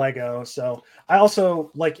tied up in Lego. So I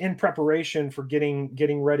also like in preparation for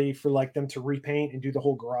getting ready for like them to repaint and do the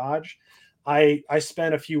whole garage. I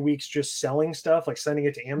spent a few weeks just selling stuff, like sending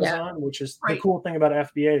it to Amazon, which is the cool thing about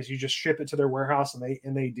FBA is you just ship it to their warehouse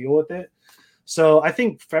and they deal with it. So I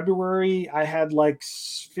think February I had like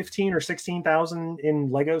 15 or 16,000 in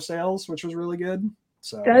Lego sales, which was really good.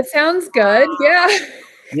 So that sounds good. Yeah.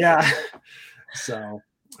 Yeah. So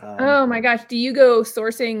oh my gosh. Do you go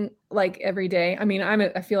sourcing like every day? I mean,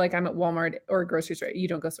 I feel like I'm at Walmart or a grocery store. You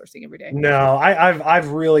don't go sourcing every day. No, I've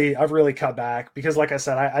really cut back because like I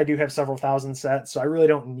said, I do have several thousand sets, so I really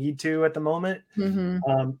don't need to at the moment.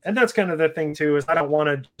 And that's kind of the thing too, is I don't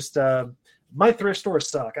want to just my thrift stores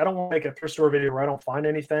suck. I don't want to make a thrift store video where I don't find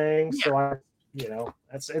anything. Yeah.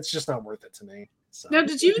 So it's just not worth it to me. So. Now,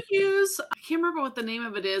 did you use, I can't remember what the name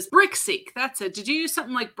of it is, BrickSeek. That's it. Did you use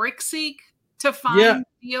something like BrickSeek to find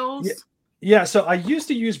deals? Yeah. So I used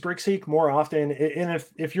to use BrickSeek more often. And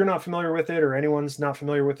if you're not familiar with it or anyone's not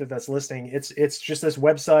familiar with it that's listening, it's just this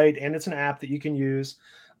website and it's an app that you can use.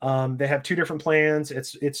 They have two different plans.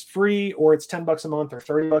 It's free or it's $10 a month or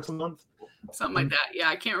 $30 a month. Something like that. Yeah,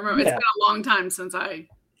 I can't remember. It's been a long time since I.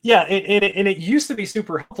 Yeah, and it used to be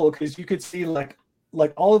super helpful because you could see like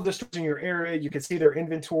all of the stores in your area, you could see their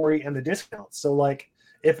inventory and the discounts. So like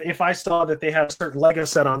if I saw that they have a certain Lego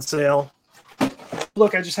set on sale,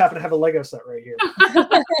 look, I just happen to have a Lego set right here.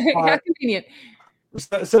 How convenient.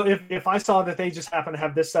 So if I saw that they just happen to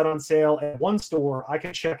have this set on sale at one store, I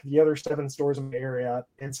could check the other 7 stores in my area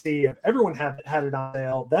and see if everyone had it on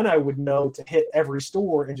sale. Then I would know to hit every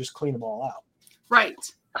store and just clean them all out. Right.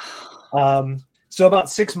 So about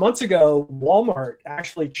 6 months ago, Walmart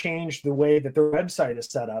actually changed the way that their website is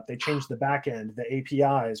set up. They changed the back end, the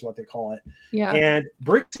API is what they call it. Yeah. And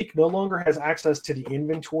BrickSeek no longer has access to the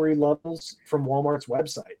inventory levels from Walmart's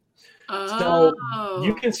website. So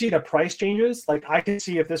you can see the price changes. Like I can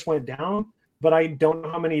see if this went down, but I don't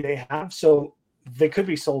know how many they have. So they could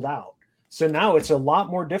be sold out. So now it's a lot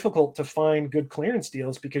more difficult to find good clearance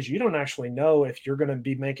deals because you don't actually know if you're going to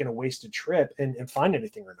be making a wasted trip and find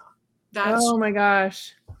anything or not. Oh my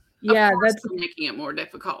gosh. Yeah, that's making it more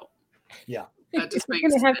difficult. Yeah. That just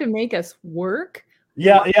makes it have to make us work.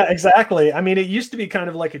 Yeah, exactly. I mean, it used to be kind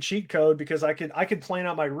of like a cheat code because I could plan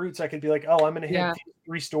out my routes. I could be like, oh, I'm going to hit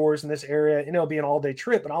 3 stores in this area, and it'll be an all-day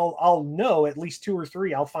trip, and I'll know at least 2 or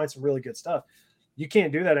 3. I'll find some really good stuff. You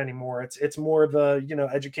can't do that anymore. It's more of a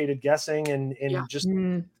educated guessing and just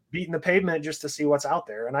beating the pavement just to see what's out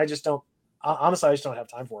there. And I just don't. Honestly, I just don't have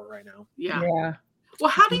time for it right now. Yeah. Well,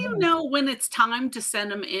 how do you know when it's time to send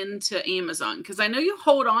them into Amazon? Because I know you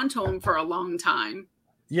hold on to them for a long time.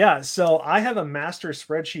 Yeah, so I have a master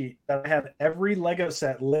spreadsheet that I have every Lego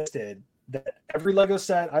set listed. That every Lego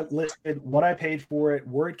set I listed what I paid for it,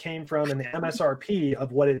 where it came from, and the MSRP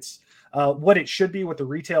of what it should be, what the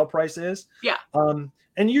retail price is. Yeah.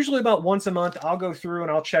 And usually about once a month, I'll go through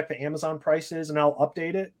and I'll check the Amazon prices and I'll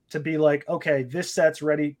update it to be like, okay, this set's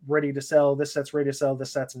ready to sell, this set's ready to sell,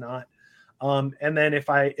 this set's not. And then if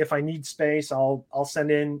I need space, I'll send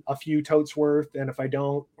in a few totes worth, and if I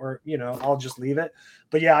don't, or I'll just leave it.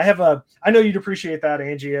 But yeah, I know you'd appreciate that,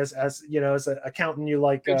 Angie, as an accountant, you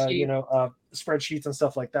like spreadsheets and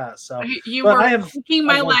stuff like that. So you were speaking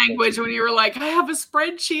my language when you were like, I have a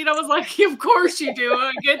spreadsheet. I was like, of course you do.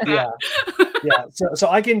 I get that. Yeah. So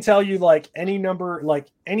I can tell you like any number, like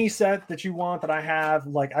any set that you want that I have,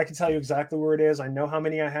 like I can tell you exactly where it is. I know how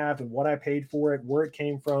many I have and what I paid for it, where it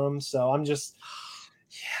came from. So I'm just,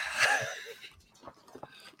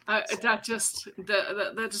 that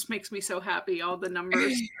just makes me so happy. All the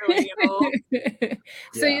numbers. Really,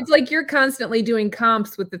 So it's like you're constantly doing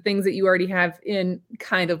comps with the things that you already have in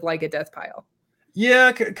kind of like a death pile.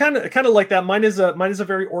 Yeah, kind of like that. Mine is a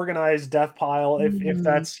very organized death pile. If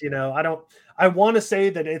that's, I want to say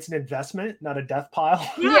that it's an investment, not a death pile.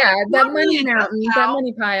 Yeah, that not money really a mountain, death that pile.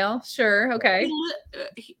 money pile. Sure. Okay.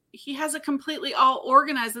 He has it completely all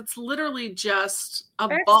organized. It's literally just a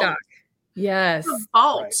Back vault. stock. Yes. A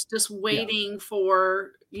vault, Right. just waiting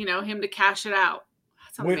for, him to cash it out.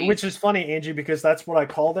 That's amazing. Which is funny, Angie, because that's what I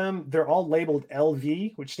call them. They're all labeled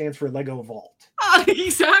LV, which stands for Lego Vault.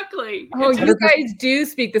 Exactly. Oh, It's you guys do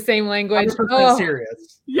speak the same language. Oh,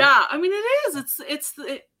 serious. yeah. I mean, it is.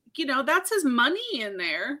 That's his money in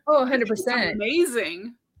there. Oh, It's 100%.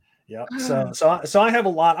 amazing. Yep. So I have a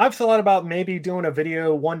lot. I've thought about maybe doing a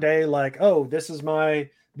video one day, like, oh, this is my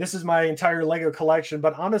entire Lego collection.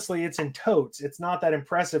 But honestly, it's in totes. It's not that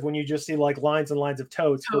impressive when you just see like lines and lines of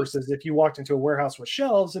totes versus if you walked into a warehouse with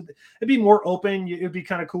shelves, it'd be more open. It'd be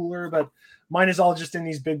kind of cooler. But mine is all just in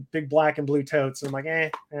these big black and blue totes. And I'm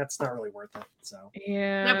like, that's not really worth it. So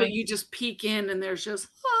yeah, but you just peek in and there's just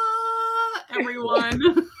everyone.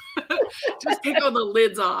 Just take all the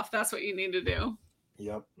lids off. That's what you need to do.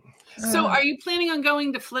 Yep. So are you planning on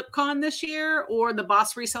going to FlipCon this year or the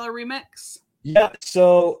Boss Reseller Remix? Yeah,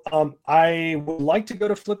 so I would like to go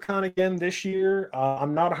to FlipCon again this year.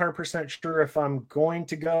 I'm not 100% sure if I'm going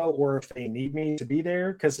to go or if they need me to be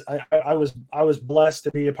there, because I was blessed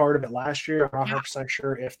to be a part of it last year. I'm not 100%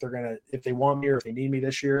 sure if they want me or if they need me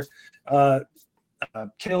this year.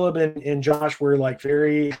 Caleb and Josh were like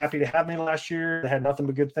very happy to have me last year. They had nothing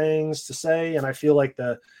but good things to say, and I feel like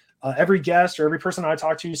every guest or every person I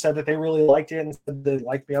talked to said that they really liked it and said they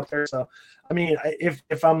liked me up there. So, I mean,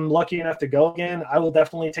 if I'm lucky enough to go again, I will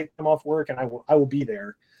definitely take them off work and I will be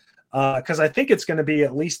there. Because I think it's going to be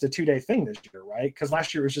at least a 2-day thing this year, right? Because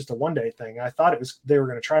last year it was just a 1-day thing. I thought they were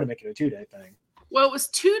going to try to make it a 2-day thing. Well, it was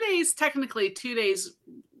 2 days, technically 2 days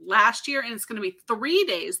last year, and it's going to be 3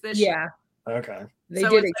 days this year. Okay. They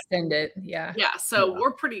did extend it. Yeah. Yeah. So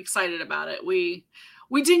we're pretty excited about it. We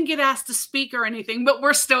didn't get asked to speak or anything, but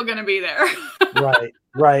we're still going to be there.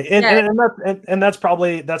 Right. And that's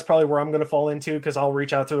probably where I'm going to fall into, because I'll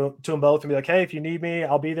reach out to them both and be like, hey, if you need me,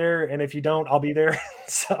 I'll be there. And if you don't, I'll be there.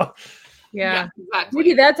 So yeah, exactly.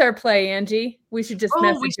 Maybe that's our play, Angie. We should just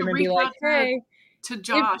message him and be like, hey, to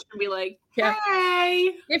Josh and be like,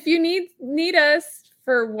 hey, if you need us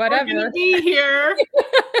for whatever, we're gonna be here.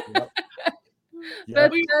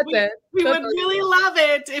 That's we it. We would really love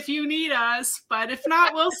it if you need us, but if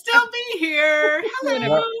not, we'll still be here.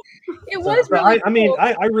 Hello. It was really cool. I mean,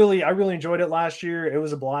 I really enjoyed it last year. It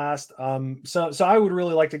was a blast. So I would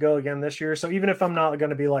really like to go again this year. So even if I'm not going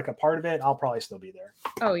to be like a part of it, I'll probably still be there.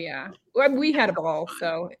 Oh yeah, we had a ball.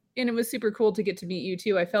 And it was super cool to get to meet you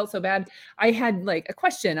too. I felt so bad. I had like a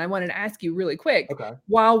question I wanted to ask you really quick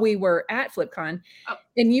while we were at FlipCon,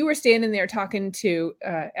 and you were standing there talking to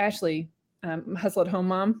Ashley. Hustle at Home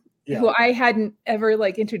Mom, who I hadn't ever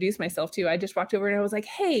like introduced myself to. I just walked over and I was like,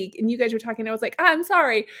 hey, and you guys were talking. I was like, I'm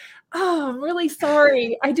sorry. Oh, I'm really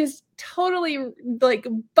sorry. I just totally like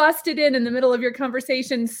busted in the middle of your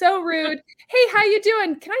conversation. So rude. Hey, how you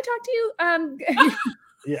doing? Can I talk to you?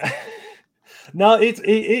 Yeah. No,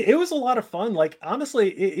 it was a lot of fun. Like, honestly,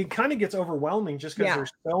 it kind of gets overwhelming just because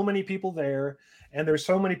there's so many people there and there's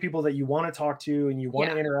so many people that you want to talk to and you want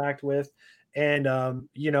to interact with. And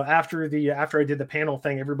after I did the panel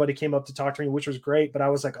thing, everybody came up to talk to me, which was great. But I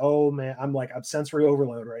was like, oh man, I'm sensory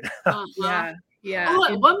overload right now. Yeah. Oh,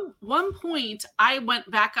 at one point, I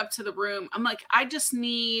went back up to the room. I'm like, I just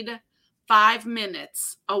need 5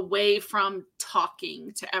 minutes away from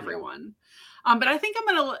talking to everyone. But I think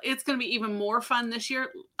it's going to be even more fun this year.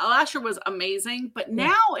 Last year was amazing, but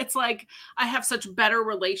now it's like I have such better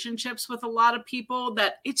relationships with a lot of people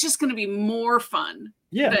that it's just going to be more fun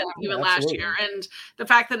than even last year. And the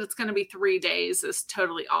fact that it's going to be 3 days is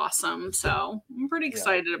totally awesome. So I'm pretty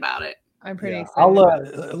excited about it. I'm pretty excited.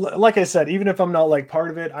 I'll like I said, even if I'm not like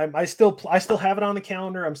part of it, I still have it on the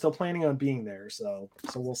calendar. I'm still planning on being there. So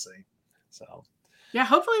we'll see. So. Yeah,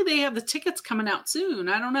 hopefully they have the tickets coming out soon.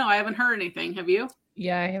 I don't know. I haven't heard anything. Have you?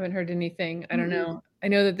 Yeah, I haven't heard anything. I don't know. I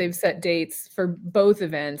know that they've set dates for both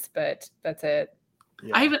events, but that's it.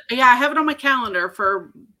 Yeah. I have it on my calendar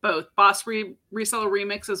for both Boss Reseller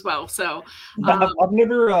Remix as well. So I've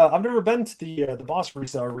never been to the Boss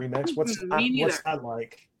Reseller Remix. What's that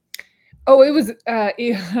like? Oh, it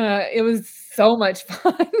was so much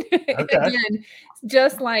fun. Again,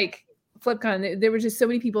 just like FlipCon, there were just so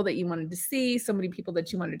many people that you wanted to see, so many people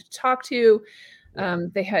that you wanted to talk to.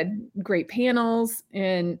 They had great panels,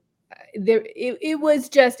 and it was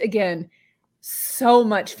just, again, so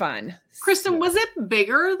much fun. Kristen, was it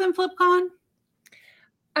bigger than FlipCon?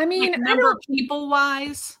 I mean, like number of people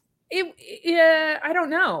wise? I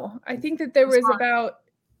don't know. I think that there was about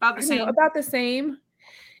the same. About the same.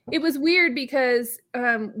 it was weird because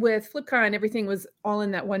with FlipCon, everything was all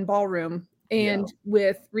in that one ballroom. And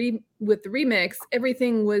with the Remix,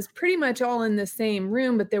 everything was pretty much all in the same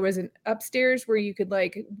room, but there was an upstairs where you could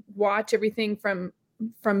like watch everything from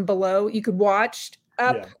below. You could watch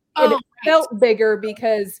up. Yeah. And it felt bigger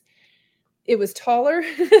because it was taller.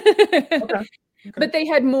 Okay. But they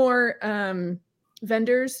had more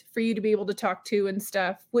vendors for you to be able to talk to and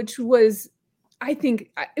stuff, which was, I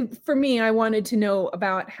think, for me, I wanted to know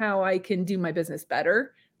about how I can do my business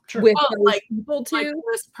better. Sure. With those people too. Like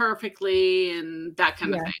this perfectly and that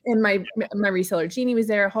kind of thing. And my reseller Jeannie was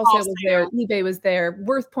there, wholesale was there, eBay was there,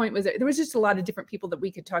 WorthPoint was there. There was just a lot of different people that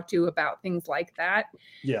we could talk to about things like that.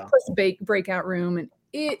 Yeah. Plus breakout room, and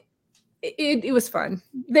it was fun.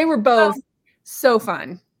 They were both so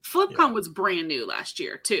fun. FlipCon was brand new last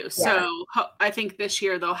year too. So I think this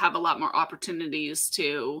year they'll have a lot more opportunities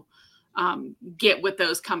to get with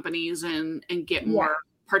those companies and get more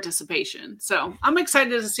participation. So I'm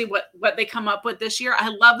excited to see what they come up with this year. I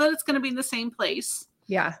love that it's going to be in the same place.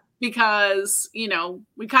 Yeah. Because, we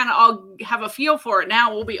kind of all have a feel for it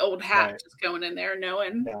now. We'll be old hat just going in there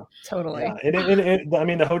knowing. Yeah, totally. Yeah. I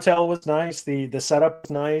mean, the hotel was nice. The setup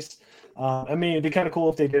was nice. I mean, it'd be kind of cool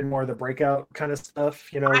if they did more of the breakout kind of stuff,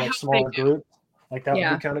 like smaller groups. Like that would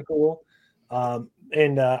be kind of cool.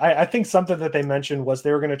 And I think something that they mentioned was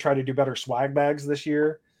they were going to try to do better swag bags this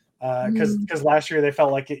year. Because last year they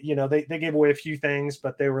felt like it, they gave away a few things,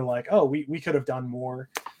 but they were like, oh, we could have done more.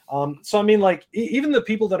 So I mean, like even the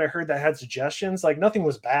people that I heard that had suggestions, like nothing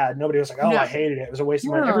was bad. Nobody was like, oh, I hated it. It was a waste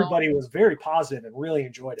of money. Everybody was very positive and really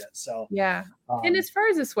enjoyed it. So and as far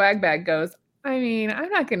as the swag bag goes, I mean, I'm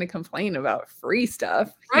not going to complain about free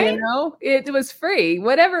stuff. Right? It was free.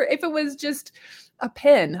 Whatever. If it was just a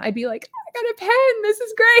pen, I'd be like, I got a pen. This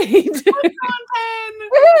is great.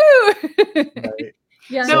 Pen. Right.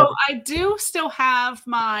 Yeah. So I do still have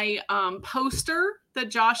my poster that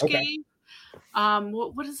Josh gave.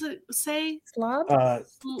 What does it say? Slob?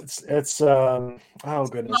 It's oh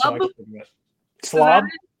goodness. Slob?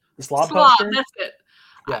 The slob poster? That's it.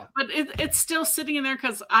 Yeah. But it's still sitting in there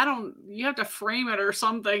because you have to frame it or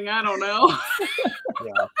something. I don't know.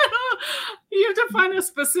 You have to find a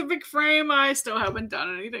specific frame. I still haven't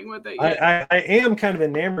done anything with it yet. I am kind of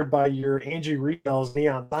enamored by your Angie Retail's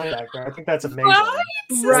neon sign back there. I think that's amazing.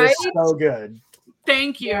 Right? It's so good.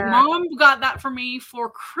 Thank you. Yeah. Mom got that for me for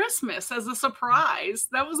Christmas as a surprise.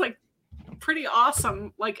 That was like pretty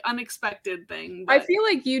awesome, like unexpected thing. But I feel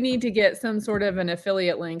like you need to get some sort of an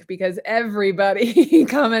affiliate link because everybody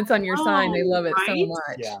comments on your sign. They love it so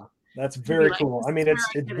much. Yeah. That's very cool. I mean, it's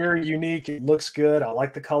very unique. It looks good. I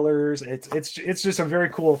like the colors. It's just a very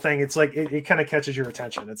cool thing. It's like it kind of catches your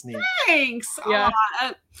attention. It's neat. Thanks. Yeah.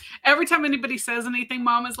 Every time anybody says anything,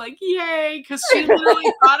 Mom is like, "Yay!" Because she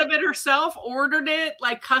literally thought of it herself, ordered it,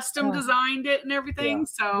 like custom designed it and everything.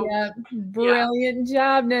 So brilliant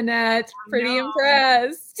job, Nanette. Pretty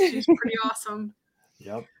impressed. She's pretty awesome.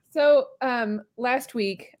 Yep. So last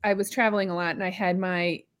week I was traveling a lot and I had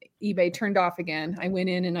my eBay turned off again. I went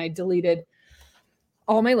in and I deleted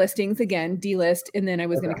all my listings again, delist, and then I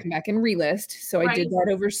was going to come back and relist. So I did that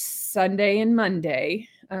over Sunday and Monday.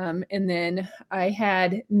 And then I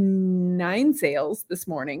had 9 sales this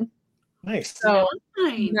morning. Nice. So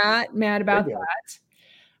not mad about that.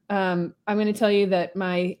 I'm going to tell you that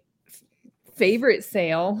my favorite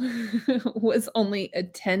sale was only a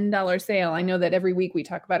 $10 sale. I know that every week we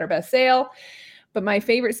talk about our best sale, but my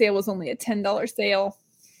favorite sale was only a $10 sale.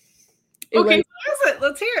 What is it?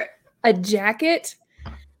 Let's hear it. A jacket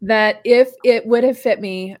that if it would have fit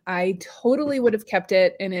me, I totally would have kept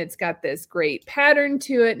it. And it's got this great pattern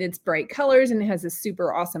to it and it's bright colors and it has a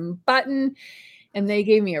super awesome button. And they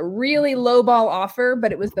gave me a really low ball offer,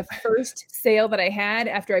 but it was the first sale that I had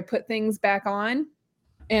after I put things back on.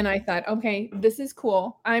 And I thought, okay, this is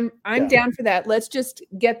cool. I'm down for that. Let's just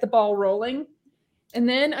get the ball rolling. And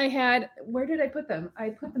then I had, where did I put them?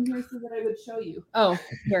 I put them here so that I would show you. Oh,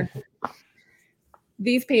 here.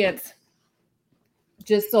 These pants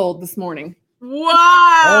just sold this morning. Wow.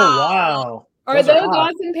 Oh, wow. Are those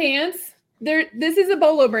awesome pants? This is a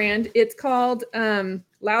Bolo brand. It's called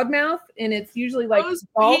Loudmouth, and it's usually like those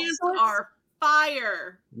pants are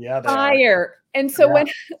fire. Yeah, fire. And so when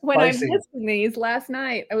I'm listing these last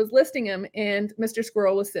night, I was listing them, and Mr.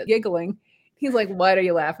 Squirrel was giggling. He's like, "What are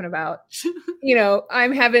you laughing about?"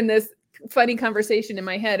 I'm having this funny conversation in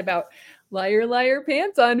my head about liar, liar,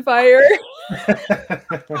 pants on fire.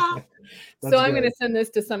 So I'm going to send this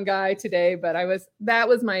to some guy today, but that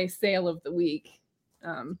was my sale of the week.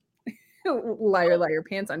 Liar, liar,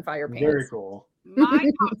 pants on fire pants. Very cool. My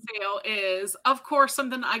top sale is, of course,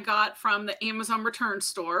 something I got from the Amazon return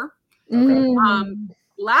store. Okay.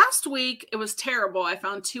 last week it was terrible. I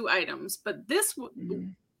found 2 items, but this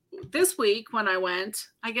week when I went,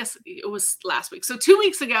 I guess it was last week. So 2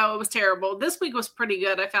 weeks ago it was terrible. This week was pretty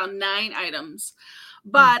good. I found 9 items,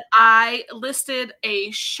 but I listed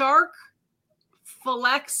a Shark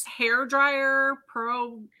Flex hair dryer,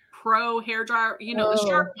 Pro hair dryer, the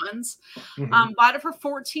Shark ones. Bought it for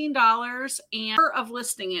 $14, and of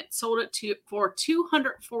listing it, sold it for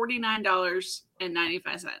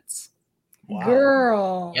 $249.95. Wow.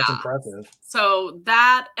 Girl, that's impressive. So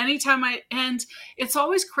that anytime and it's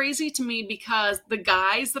always crazy to me because the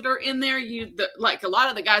guys that are in there, like a lot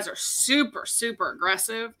of the guys are super, super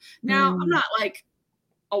aggressive. Now I'm not like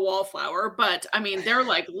a wallflower, but I mean, they're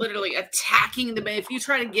like literally attacking the bed. If you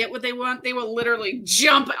try to get what they want, they will literally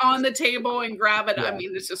jump on the table and grab it. Yeah. I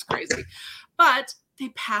mean, it's just crazy, but they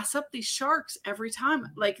pass up these Sharks every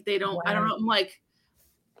time. Like they don't, I don't know. I'm like,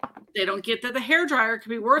 they don't get that the hair dryer could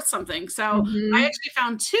be worth something. So I actually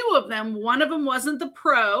found 2 of them. One of them wasn't the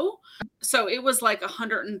Pro. So it was like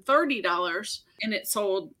 $130 and it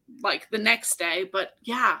sold like the next day, but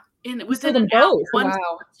yeah. And within an hour,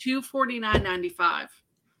 $249.95.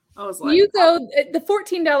 I was like, the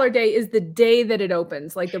 $14 day is the day that it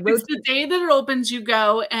opens. Like it's the day that it opens, you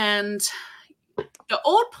go, and the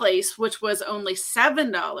old place, which was only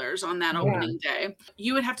 $7 on that opening day,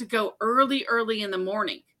 you would have to go early in the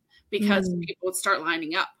morning because people would start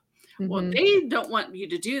lining up. Well, they don't want you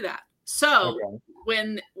to do that. So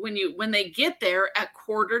when they get there at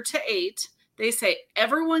 7:45, they say,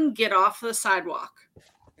 everyone get off the sidewalk.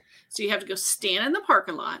 So you have to go stand in the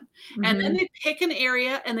parking lot, and then they pick an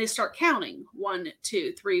area and they start counting 1,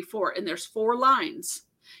 2, 3, 4, and there's 4 lines.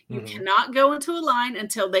 You cannot go into a line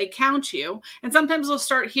until they count you. And sometimes they'll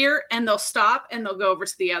start here and they'll stop and they'll go over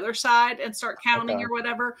to the other side and start counting or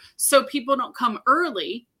whatever. So people don't come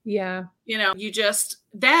early. Yeah. You just,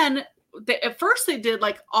 then at first they did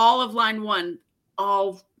like all of line 1,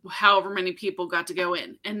 however many people got to go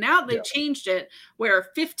in. And now they changed it where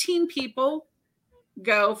 15 people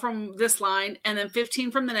go from this line and then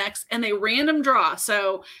 15 from the next, and they random draw.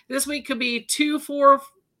 So this week could be 2, 4,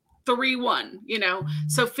 3, 1,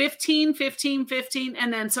 so 15, 15, 15.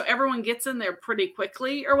 And then, so everyone gets in there pretty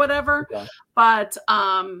quickly or whatever, but,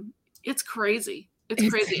 it's crazy. It's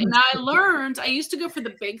crazy. And I used to go for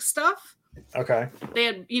the big stuff. Okay. They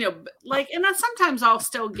had, and sometimes I'll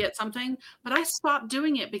still get something, but I stopped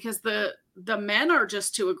doing it because the men are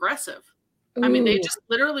just too aggressive. Ooh. I mean, they just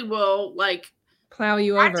literally will plow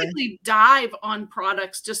you practically over, dive on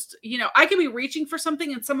products. Just, I could be reaching for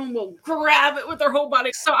something and someone will grab it with their whole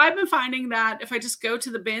body. So I've been finding that if I just go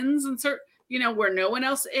to the bins and start, where no one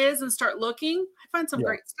else is and start looking, I find some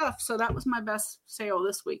great stuff. So that was my best sale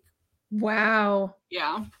this week. Wow.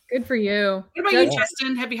 Yeah. Good for you. What about you,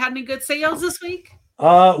 Justin? Have you had any good sales this week?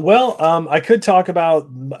 I could talk about,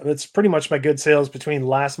 it's pretty much my good sales between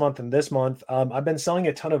last month and this month. I've been selling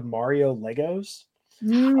a ton of Mario Legos.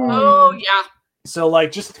 Oh yeah. So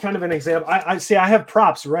just kind of an example, I see I have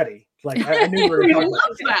props ready. I knew we were I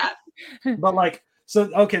love that. But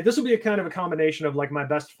this will be a kind of a combination of my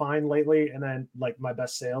best find lately and then my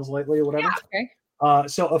best sales lately or whatever. Yeah, okay.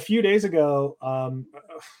 So a few days ago,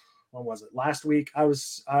 when was it? Last week, I went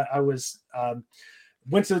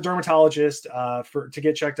to the dermatologist to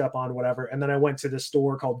get checked up on whatever, and then I went to this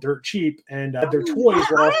store called Dirt Cheap, and their toys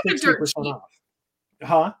were all 60% off.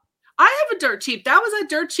 Huh? I have a Dirt Cheap. That was at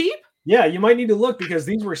Dirt Cheap? Yeah, you might need to look because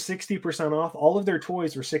these were 60% off. All of their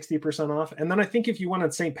toys were 60% off. And then I think if you went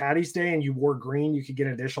on St. Patty's Day and you wore green, you could get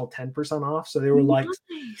an additional 10% off. So they were nice.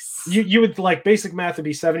 You would basic math would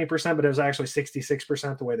be 70%, but it was actually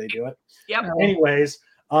 66% the way they do it. Yep. Anyways,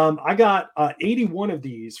 I got 81 of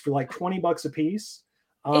these for $20 a piece.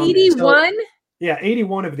 81? Yeah,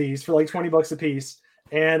 81 of these for $20 a piece.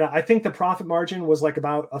 And I think the profit margin was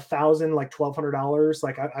about $1,000,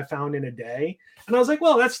 $1,200, I found in a day. And I was like,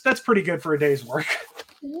 well, that's pretty good for a day's work.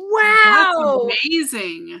 Wow. That's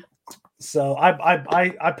amazing. So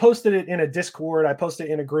I posted it in a Discord. I posted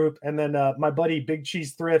it in a group. And then my buddy Big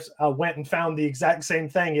Cheese Thrifts went and found the exact same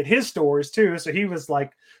thing at his stores too. So he was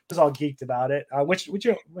all geeked about it, which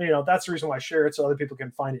that's the reason why I share it so other people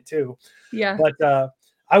can find it too. Yeah. But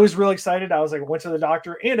I was really excited. I was went to the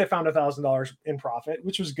doctor and I found $1,000 in profit,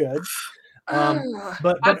 which was good.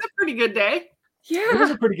 But that's a pretty good day. Yeah, it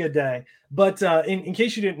was a pretty good day. But in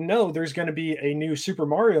case you didn't know, there's going to be a new Super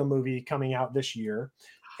Mario movie coming out this year,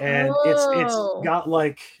 and it's got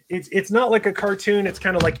it's not like a cartoon. It's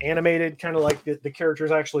kind of animated, kind of like the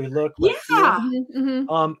characters actually look.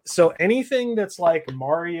 So anything that's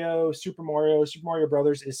Mario, Super Mario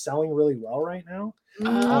Brothers is selling really well right now.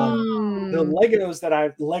 The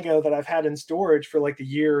Lego that I've had in storage for the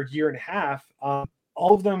year and a half,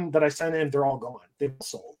 all of them that I sent in, they're all gone. They've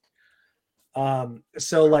sold.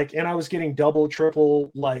 So like, and I was getting double,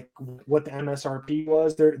 triple, like what the MSRP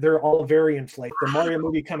was. They're all very inflated. The Mario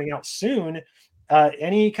movie coming out soon.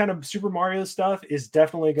 Any kind of Super Mario stuff is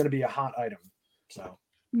definitely going to be a hot item. So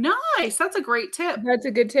nice. That's a great tip. That's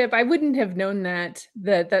a good tip. I wouldn't have known that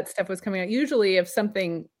stuff was coming out. Usually if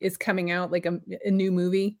something is coming out, like a new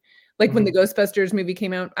movie, like when the Ghostbusters movie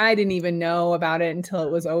came out, I didn't even know about it until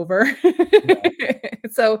it was over.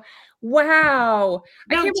 So, wow.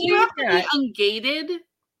 Now, do you have to be ungated?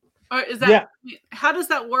 Or is that, how does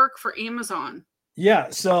that work for Amazon? Yeah.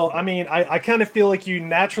 So, I mean, I kind of feel like you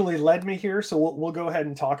naturally led me here. So we'll go ahead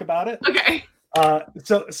and talk about it. Okay.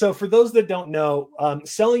 So for those that don't know,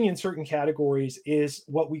 selling in certain categories is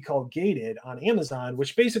what we call gated on Amazon,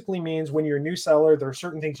 which basically means when you're a new seller, there are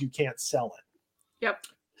certain things you can't sell it. Yep.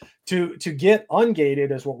 To get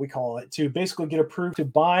ungated is what we call it, to basically get approved to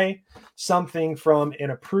buy something from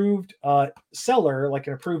an approved seller, like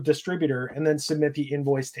an approved distributor, and then submit the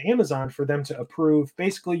invoice to Amazon for them to approve.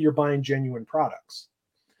 Basically, you're buying genuine products.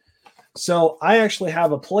 So I actually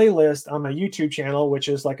have a playlist on my YouTube channel, which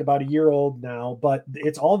is like about a year old now, but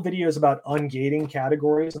it's all videos about ungating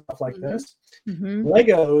categories and stuff like this.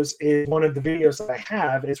 Legos is one of the videos that I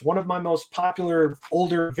have. It's one of my most popular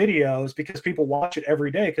older videos because people watch it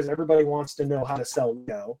every day because everybody wants to know how to sell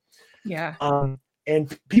Lego. Yeah.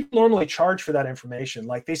 And people normally charge for that information.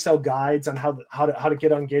 Like they sell guides on how to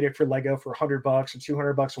get ungated for Lego for $100 or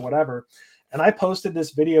 $200 or whatever. And I posted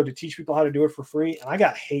this video to teach people how to do it for free, and I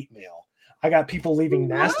got hate mail. I got people leaving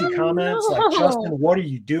nasty comments like, Justin, what are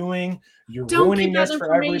you doing? You're ruining this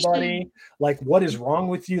for everybody. Like, what is wrong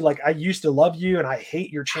with you? Like, I used to love you and I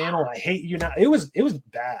hate your channel. I hate you now. It was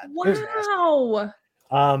bad. Wow. It was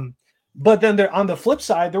nasty. But then on the flip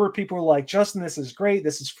side, there were people who were like, Justin, this is great.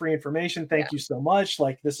 This is free information. Thank you so much.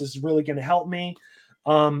 Like, this is really going to help me.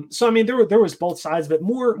 So, I mean, there was both sides, but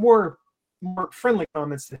more friendly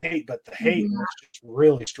comments than hate, but the hate was just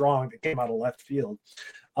really strong that came out of left field.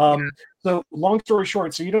 So long story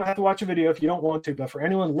short, so you don't have to watch a video if you don't want to, but for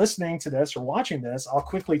anyone listening to this or watching this, I'll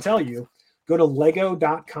quickly tell you, go to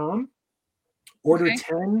lego.com, order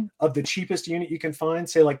 10 of the cheapest unit you can find,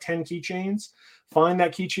 say like 10 keychains, find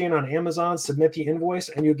that keychain on Amazon, submit the invoice,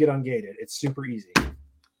 and you'll get ungated. It's super easy.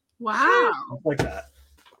 Wow. Like that.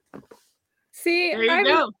 See, there you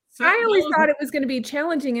go. I always thought it was going to be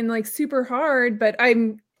challenging and like super hard, but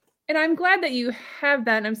I'm glad that you have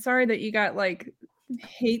that. And I'm sorry that you got like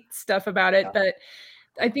hate stuff about it, but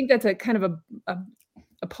I think that's a kind of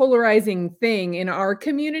a polarizing thing in our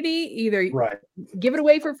community. Either give it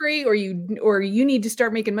away for free or you need to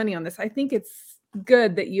start making money on this. I think it's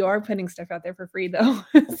good that you are putting stuff out there for free though.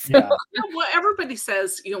 Well, everybody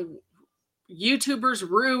says, YouTubers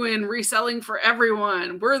ruin reselling for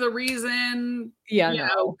everyone. We're the reason,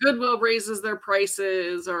 Goodwill raises their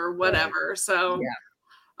prices or whatever. So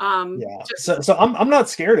So I'm not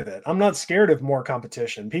scared of it. I'm not scared of more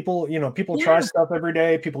competition. People try stuff every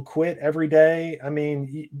day. People quit every day. I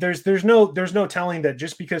mean, there's no telling that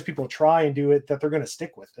just because people try and do it that they're going to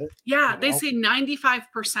stick with it. Yeah, they say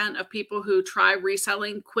 95% of people who try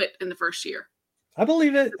reselling quit in the first year. I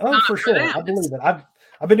believe it. Oh, for sure. I believe it.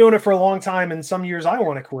 I've been doing it for a long time, and some years I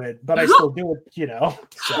want to quit, but I still do it,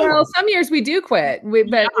 So. Well, some years we do quit, but we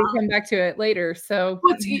come back to it later. So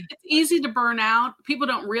it's easy to burn out. People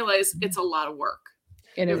don't realize it's a lot of work.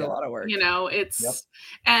 It is a lot of work.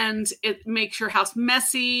 And it makes your house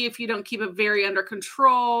messy if you don't keep it very under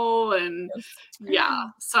control. And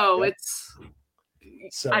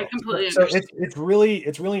I completely understand.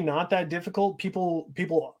 It's really not that difficult. People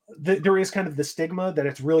there is kind of the stigma that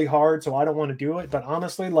it's really hard, so I don't want to do it. But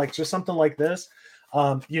honestly, like just something like this,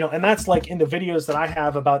 and that's like in the videos that I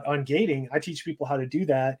have about ungating, I teach people how to do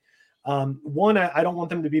that. One, I don't want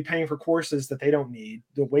them to be paying for courses that they don't need.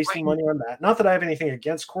 They're wasting money on that. Not that I have anything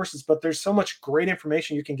against courses, but there's so much great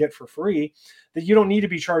information you can get for free that you don't need to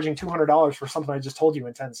be charging $200 for something I just told you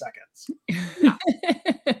in 10 seconds.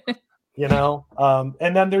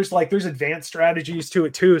 And then there's advanced strategies to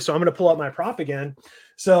it too. So I'm going to pull up my prop again.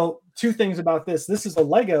 So two things about this. This is a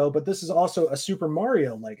Lego, but this is also a Super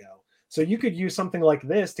Mario Lego. So you could use something like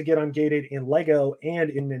this to get ungated in Lego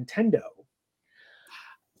and in Nintendo.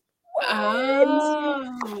 I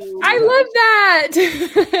love that.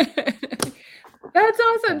 That's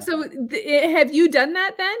awesome. So have you done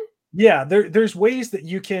that then? Yeah, there's ways that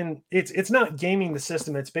you can, it's not gaming the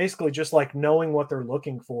system. It's basically just like knowing what they're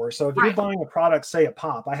looking for. So if you're buying a product, say a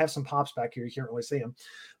pop, I have some pops back here. You can't really see them.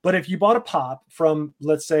 But if you bought a pop from,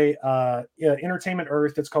 let's say, Entertainment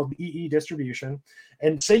Earth, it's called EE Distribution.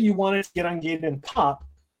 And say you wanted to get ungated in pop,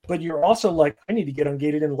 but you're also like, I need to get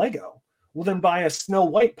ungated in Lego. Well, then buy a Snow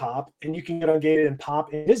White pop and you can get Ungated and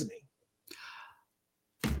pop in Disney.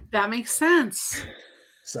 That makes sense.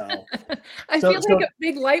 So I feel like a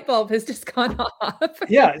big light bulb has just gone off.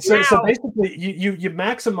 Yeah. So basically you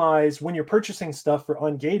maximize when you're purchasing stuff for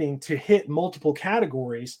ungating to hit multiple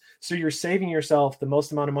categories. So you're saving yourself the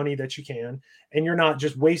most amount of money that you can, and you're not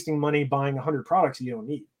just wasting money buying 100 products you don't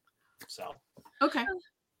need. So okay.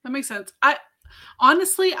 That makes sense.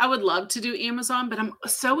 Honestly, I would love to do Amazon, but I'm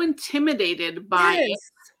so intimidated by it.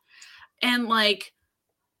 And like,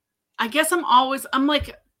 I guess I'm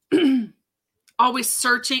like always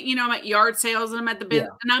searching, you know, I'm at yard sales and I'm at the business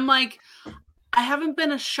and I'm like, I haven't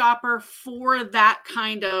been a shopper for that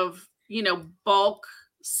kind of, you know, bulk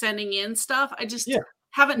sending in stuff. I just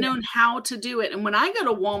haven't known how to do it. And when I go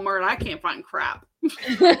to Walmart, I can't find crap.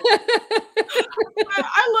 I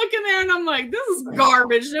look in there and I'm like, this is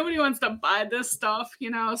garbage. Nobody wants to buy this stuff,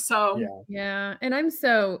 you know? So yeah. And I'm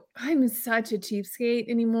such a cheapskate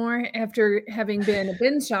anymore after having been a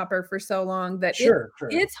bin shopper for so long that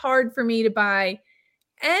it's hard for me to buy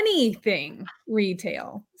anything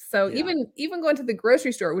retail. So even going to the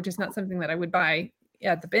grocery store, which is not something that I would buy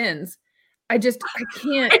at the bins, I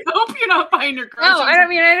can't. I hope you're not buying your groceries. No, I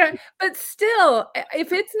don't. But still,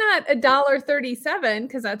 if it's not $1.37,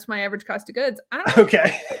 because that's my average cost of goods, I don't.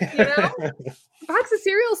 Okay. You know, box of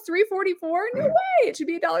cereal is $3.44. No way, it should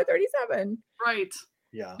be $1.37. Right.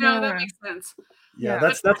 Yeah. No, that makes sense. Yeah,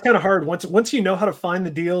 that's kind of hard. Once you know how to find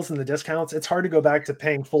the deals and the discounts, it's hard to go back to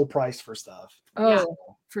paying full price for stuff. Oh,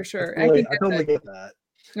 for sure. I totally get that.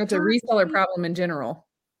 That's a reseller problem in general.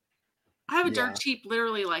 I have a Dirt Cheap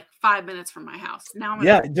literally like 5 minutes from my house. Now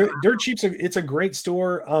Dirt Cheap's it's a great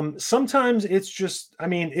store. Sometimes it's just, I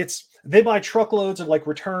mean, they buy truckloads of like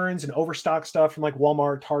returns and overstock stuff from like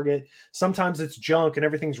Walmart, Target. Sometimes it's junk and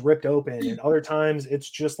everything's ripped open, and other times it's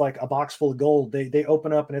just like a box full of gold. They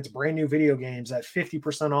open up and it's brand new video games at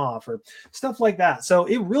 50% off or stuff like that. So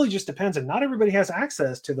it really just depends, and not everybody has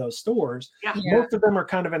access to those stores. Most of them are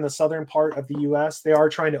kind of in the southern part of the US. They are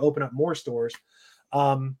trying to open up more stores.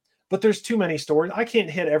 But there's too many stores. I can't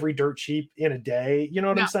hit every Dirt Cheap in a day. You know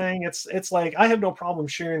what I'm saying? It's like, I have no problem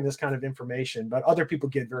sharing this kind of information, but other people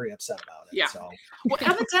get very upset about it. Yeah. So. Well,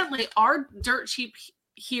 evidently our Dirt Cheap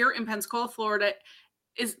here in Pensacola, Florida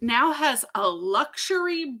now has a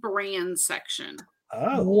luxury brand section.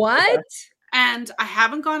 Oh. What? Okay. And I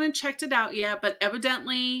haven't gone and checked it out yet, but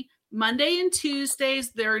evidently Monday and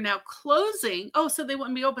Tuesdays, they're now closing. Oh, so they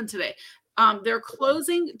wouldn't be open today. They're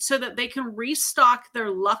closing so that they can restock their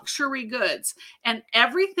luxury goods, and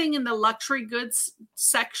everything in the luxury goods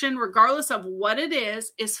section, regardless of what it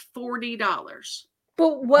is $40.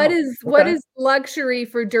 But what is luxury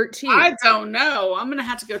for Dirt Cheap? I don't know. I'm gonna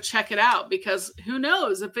have to go check it out, because who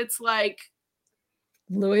knows if it's like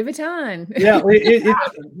Louis Vuitton. Yeah,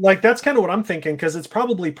 like that's kind of what I'm thinking, because it's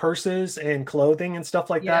probably purses and clothing and stuff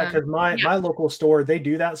like that. Because my local store, they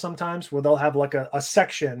do that sometimes, where they'll have like a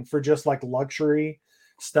section for just like luxury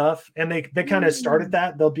stuff, and they kind of started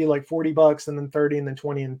that. They'll be like $40 and then 30 and then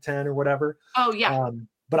 20 and 10 or whatever. Oh yeah.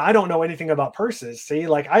 But I don't know anything about purses. See,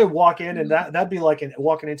 like I walk in and that'd be like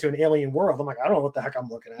walking into an alien world. I'm like, I don't know what the heck I'm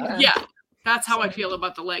looking at. Yeah, that's how I feel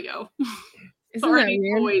about the Lego. Isn't that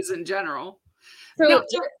weird? Toys in general. So now,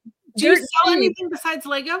 do you sell anything besides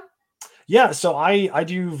Lego? Yeah, so I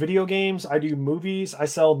do video games, I do movies, I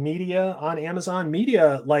sell media on Amazon.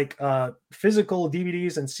 Media like physical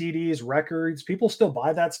DVDs and CDs, records. People still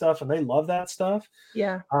buy that stuff and they love that stuff.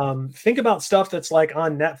 Yeah. Think about stuff that's like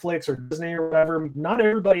on Netflix or Disney or whatever. Not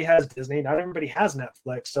everybody has Disney, not everybody has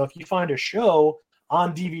Netflix. So if you find a show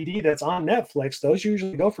on DVD that's on Netflix, those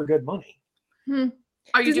usually go for good money.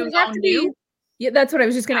 Are you doing that new? Yeah, that's what I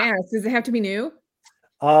was just going to ask. Does it have to be new?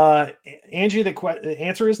 Angie, the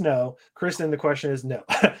answer is no. Kristen, the question is no.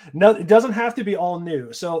 No, it doesn't have to be all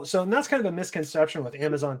new. So and that's kind of a misconception with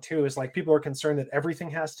Amazon too, is like people are concerned that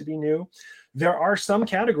everything has to be new. There are some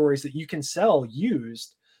categories that you can sell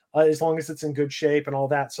used as long as it's in good shape and all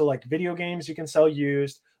that. So like video games, you can sell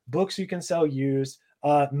used. Books, you can sell used.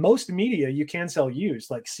 Most media you can sell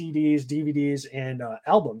used, like CDs, DVDs, and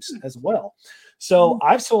albums as well. So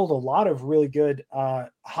I've sold a lot of really good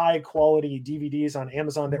high quality DVDs on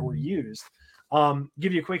Amazon that were used.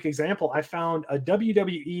 Give you a quick example. I found a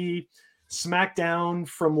WWE SmackDown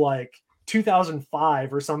from like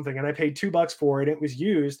 2005 or something, and I paid $2 for it. It was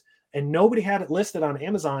used, and nobody had it listed on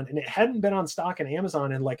Amazon, and it hadn't been on stock in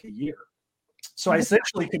Amazon in like a year. So I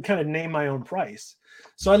essentially could kind of name my own price.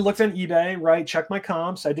 So I looked on eBay, right? Checked my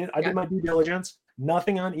comps. I did my due diligence.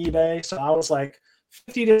 Nothing on eBay. So I was like,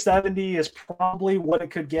 50 to 70 is probably what it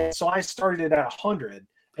could get. So I started it at 100,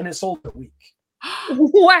 and it sold in a week.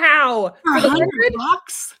 Wow. For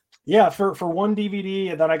 $100? Yeah, for one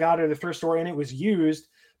DVD that I got at a thrift store and it was used,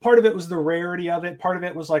 part of it was the rarity of it. Part of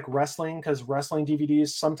it was like wrestling, because wrestling DVDs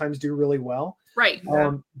sometimes do really well. Right.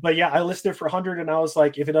 But yeah, I listed it for 100 and I was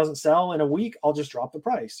like, if it doesn't sell in a week, I'll just drop the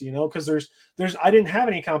price, because I didn't have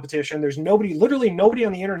any competition. There's literally nobody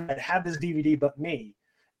on the internet had this DVD but me.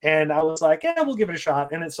 And I was like, yeah, we'll give it a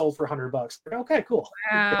shot. And it sold for $100. Okay, cool.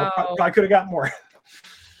 Wow. I could have got more.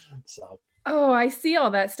 So. Oh, I see all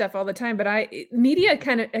that stuff all the time, but media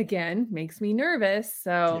kind of, again, makes me nervous.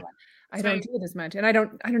 So I don't do it as much, and I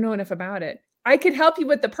don't know enough about it. I could help you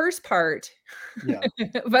with the purse part,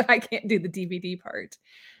 but I can't do the DVD part.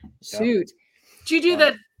 Shoot. Do you do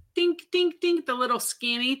the dink, dink, dink, the little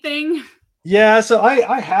scanny thing? Yeah, so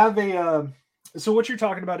I have a, so what you're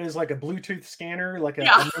talking about is like a Bluetooth scanner, like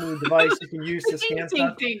a mini device you can use to scan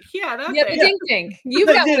stuff. Dink. Yeah, that's the dink dink. You've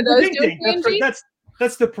got one of those, don't you?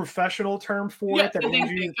 That's the professional term for it that we're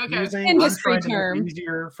using. Industry I'm trying term. to make it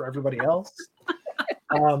easier for everybody else.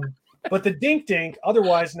 But the Dink Dink,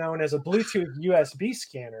 otherwise known as a Bluetooth USB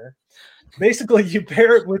scanner, basically you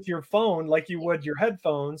pair it with your phone like you would your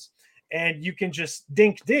headphones, and you can just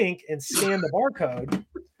dink dink and scan the barcode.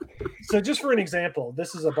 So just for an example,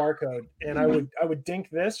 this is a barcode, and I would dink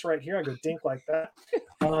this right here. I go dink like that,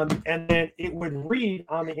 and then it would read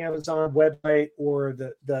on the Amazon website or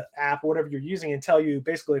the app, whatever you're using, and tell you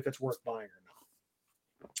basically if it's worth buying or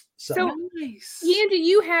not. So nice. Andy,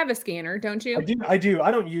 you have a scanner, don't you? I do.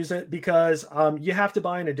 I don't use it because you have to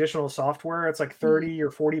buy an additional software. It's like $30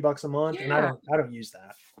 or $40 a month, and I don't use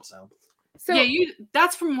that. So yeah,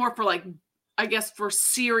 that's more for like, I guess, for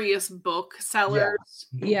serious book sellers.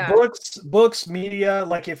 Yeah. Books, media.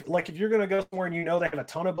 Like if you're gonna go somewhere and they have a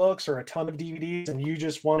ton of books or a ton of DVDs and you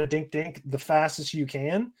just want to dink the fastest you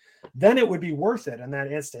can, then it would be worth it in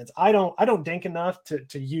that instance. I don't dink enough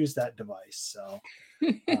to use that device. So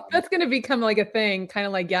that's gonna become like a thing, kind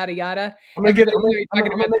of like yada yada. I'm gonna make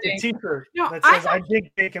a t-shirt that says I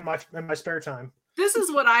dink in my spare time. This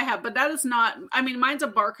is what I have, but that is not, I mean, mine's a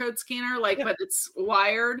barcode scanner, but it's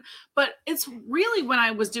wired. But it's really, when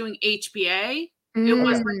I was doing HBA, it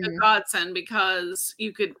was like a godsend, because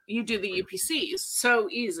you do the UPCs so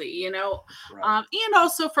easy, and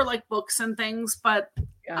also for like books and things. But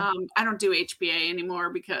I don't do HBA anymore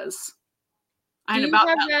because I'm about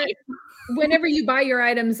that. Whenever you buy your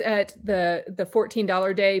items at the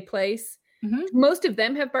 $14 day place, most of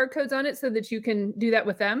them have barcodes on it so that you can do that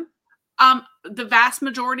with them. The vast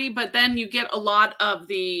majority, but then you get a lot of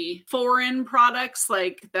the foreign products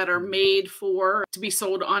that are made to be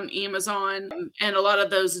sold on Amazon, and a lot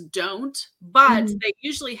of those don't, but they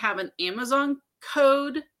usually have an Amazon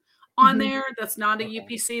code on there that's not a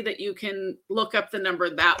UPC that you can look up the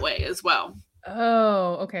number that way as well.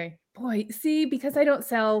 Oh, okay. Boy, see, because I don't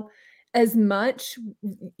sell as much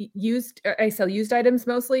I sell used items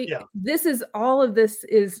mostly. Yeah. All of this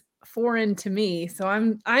is foreign to me, so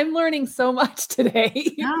I'm learning so much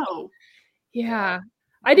today. No. Yeah.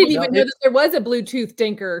 I didn't even know that there was a Bluetooth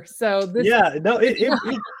dinker. So this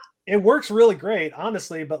it works really great,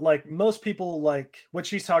 honestly, but like most people, like what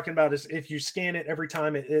she's talking about is if you scan it every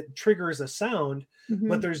time it triggers a sound,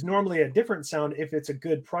 but there's normally a different sound. If it's a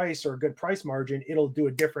good price or a good price margin, it'll do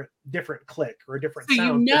a different click or a different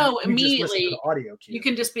sound. Immediately the audio cue. You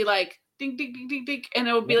can just be like ding ding ding ding ding, and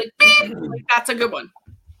it will be like that's a good one.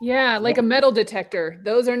 Yeah, like a metal detector.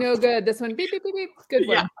 Those are no good. This one, beep, beep, beep, beep. Good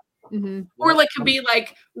one. Yeah. Or could be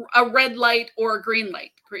like a red light or a green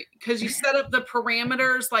light, because you set up the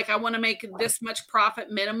parameters. Like, I want to make this much profit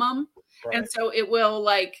minimum. Right. And so it will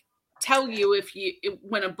tell you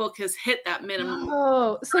when a book has hit that minimum.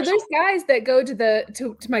 Oh, so threreshold. There's guys that go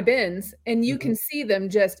to my bins, and you can see them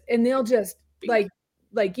and they'll just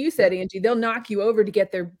like you said, Angie, they'll knock you over to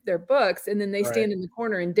get their books, and then they stand in the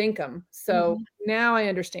corner and dink them. So now I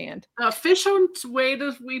understand. The official way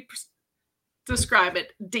we describe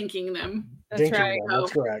it, dinking them. That's right.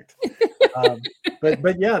 That's correct.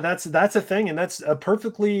 But yeah, that's a thing, and that's a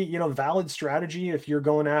perfectly valid strategy if you're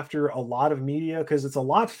going after a lot of media, because it's a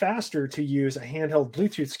lot faster to use a handheld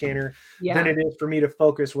Bluetooth scanner than it is for me to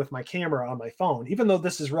focus with my camera on my phone. Even though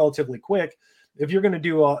this is relatively quick, if you're going to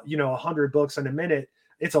do 100 books in a minute,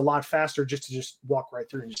 it's a lot faster just to walk right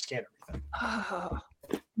through and just scan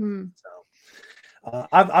everything. So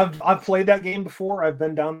I've played that game before. I've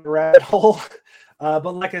been down the rabbit hole,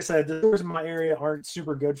 but like I said, the stores in my area aren't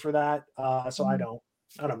super good for that, so I don't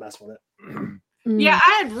mess with it. Yeah,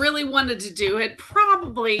 I had really wanted to do it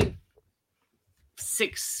probably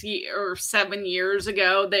 6 or 7 years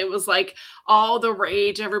ago. There was all the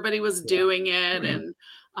rage, everybody was doing it, and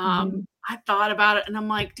I thought about it, and I'm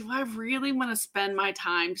like, do I really want to spend my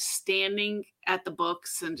time standing at the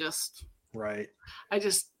books and just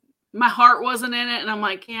my heart wasn't in it. And I'm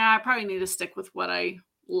like, yeah, I probably need to stick with what I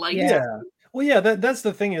like. Yeah. Well, yeah, that's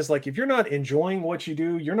the thing is like, if you're not enjoying what you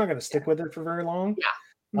do, you're not going to stick with it for very long. Yeah.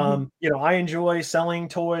 You know, I enjoy selling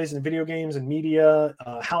toys and video games and media,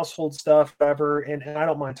 household stuff, whatever, and I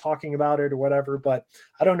don't mind talking about it or whatever, but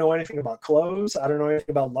I don't know anything about clothes. I don't know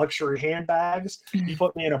anything about luxury handbags. You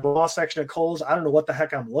put me in a bra section at Kohl's, I don't know what the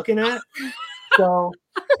heck I'm looking at. So,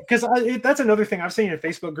 because that's another thing I've seen in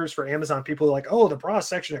Facebook groups for Amazon, people are like, oh, the bra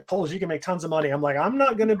section at Kohl's, you can make tons of money. I'm like, I'm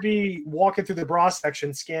not going to be walking through the bra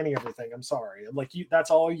section scanning everything. I'm sorry. I'm like, that's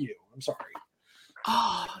all you. I'm sorry.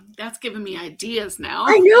 Oh, that's giving me ideas now.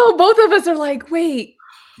 I know. Both of us are like, wait,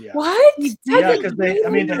 what? Yeah, because they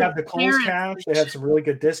have the Kohl's cash. They have some really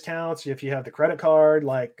good discounts if you have the credit card.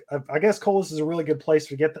 Like, I guess Kohl's is a really good place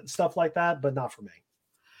to get stuff like that, but not for me.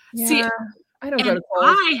 Yeah. See, I don't go to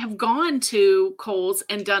Kohl's. I have gone to Kohl's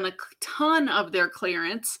and done a ton of their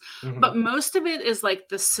clearance, but most of it is like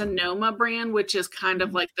the Sonoma brand, which is kind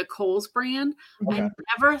of like the Kohl's brand. Okay. I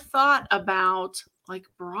never thought about like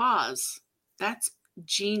bras. That's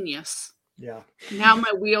genius. Yeah. Now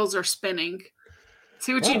my wheels are spinning.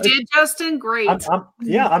 See what you did, Justin? Great.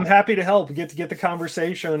 I'm happy to help get the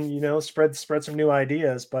conversation, you know, spread some new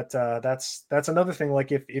ideas. But that's another thing.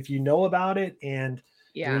 Like if you know about it and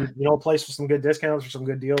you know, a place with some good discounts or some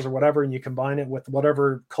good deals or whatever, and you combine it with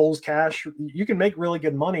whatever Kohl's cash, you can make really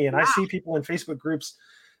good money. And I see people in Facebook groups,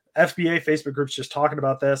 FBA Facebook groups, just talking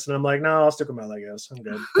about this, and I'm like, no, I'll stick with my Legos. I'm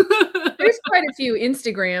good. There's quite a few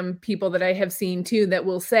Instagram people that I have seen too that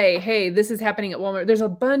will say, hey, this is happening at Walmart. There's a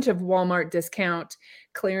bunch of Walmart discount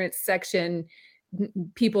clearance section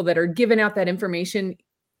people that are giving out that information.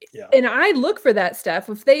 Yeah. And I look for that stuff.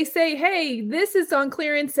 If they say, hey, this is on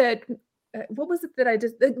clearance at, what was it that I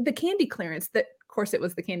just, the candy clearance, that of course it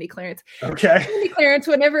was the candy clearance. Okay. Candy clearance,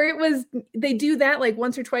 whenever it was, they do that like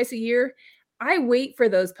once or twice a year. I wait for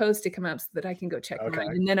those posts to come up so that I can go check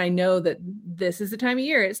mine. And then I know that this is the time of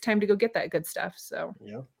year. It's time to go get that good stuff. So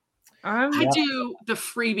I do the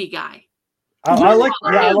freebie guy. I like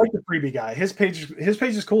the freebie guy. His page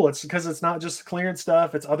is cool. It's because it's not just clearance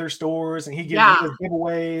stuff, it's other stores, and he gives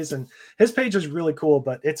giveaways, and his page is really cool,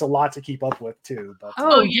 but it's a lot to keep up with too. But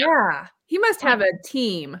yeah. He must have a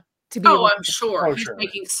team. I'm sure. He's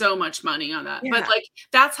making so much money on that. Yeah. But like,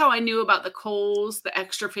 that's how I knew about the Kohl's, the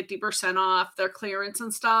extra 50% off their clearance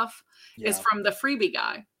and stuff is from the freebie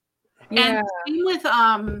guy. Yeah. And same with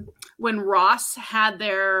when Ross had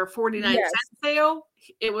their 49-cent sale,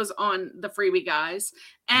 it was on the freebie guys.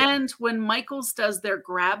 And when Michael's does their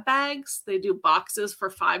grab bags, they do boxes for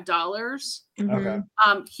 $5. Okay.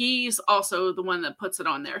 He's also the one that puts it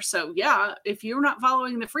on there. So yeah, if you're not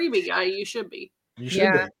following the freebie guy, you should be. You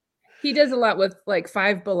should be. He does a lot with like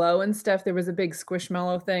Five Below and stuff. There was a big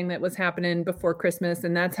Squishmallow thing that was happening before Christmas,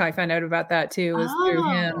 and that's how I found out about that too, was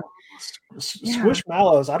through him.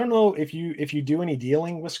 Squishmallows. I don't know if you do any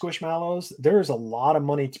dealing with Squishmallows. There's a lot of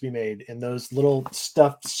money to be made in those little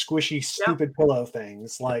stuffed, squishy, stupid pillow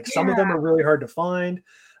things. Like some of them are really hard to find.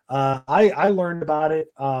 I learned about it.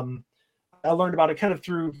 I learned about it kind of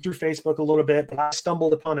through Facebook a little bit, but I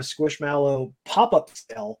stumbled upon a Squishmallow pop-up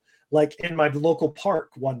sale like in my local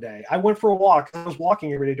park one day. I went for a walk. I was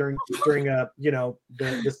walking every day during you know,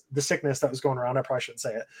 the sickness that was going around. I probably shouldn't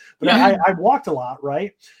say it, but I walked a lot,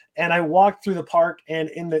 right? And I walked through the park, and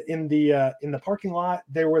in the parking lot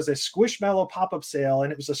there was a Squishmallow pop-up sale,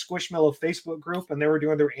 and it was a Squishmallow Facebook group, and they were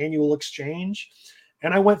doing their annual exchange.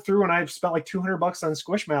 And I went through and I spent like $200 on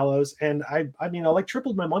Squishmallows, and I mean I like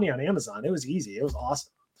tripled my money on Amazon. It was easy. It was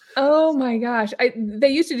awesome. Oh my gosh. They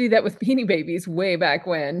used to do that with Beanie Babies way back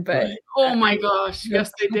when, but oh my gosh.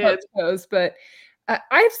 Yes, they did. But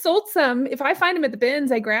I've sold some. If I find them at the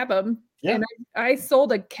bins, I grab them. Yeah. And I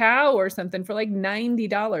sold a cow or something for like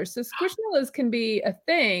 $90. So Squishmallows can be a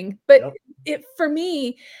thing, but for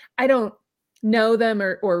me, I don't know them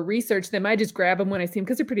or research them. I just grab them when I see them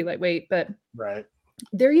because they're pretty lightweight, but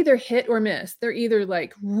they're either hit or miss. They're either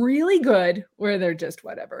like really good or they're just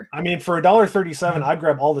whatever. I mean, for $1.37, I'd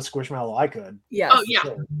grab all the Squishmallow I could. Yeah. Oh yeah.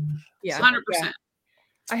 Sure. Yeah. 100%.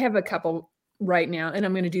 I have a couple right now, and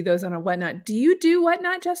I'm going to do those on a Whatnot. Do you do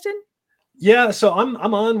Whatnot, Justin? Yeah. So I'm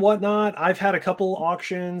on Whatnot. I've had a couple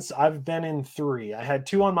auctions. I've been in 3. I had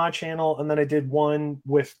 2 on my channel, and then I did one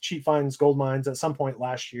with Cheap Finds Gold Mines at some point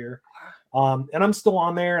last year. And I'm still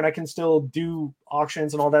on there, and I can still do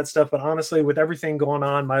auctions and all that stuff. But honestly, with everything going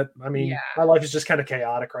on, my life is just kind of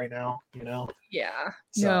chaotic right now, you know? Yeah.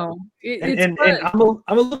 So, and I'm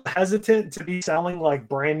a little hesitant to be selling like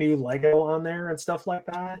brand new Lego on there and stuff like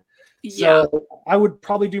that. Yeah. So I would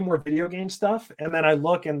probably do more video game stuff. And then I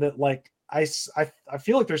look and that like, I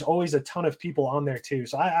feel like there's always a ton of people on there too.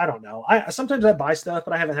 So I don't know. I sometimes I buy stuff,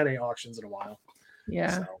 but I haven't had any auctions in a while.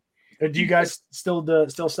 Yeah. So, do you guys still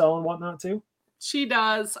sell and whatnot too? She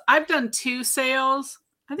does. I've done 2 sales.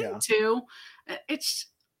 I think Yeah. 2. It's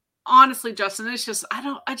honestly, Justin, it's just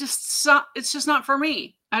it's just not for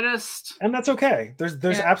me. And that's okay.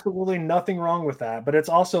 There's absolutely nothing wrong with that. But it's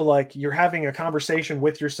also like you're having a conversation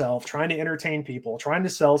with yourself, trying to entertain people, trying to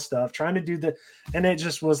sell stuff, trying to do and it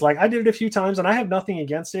just was like, I did it a few times and I have nothing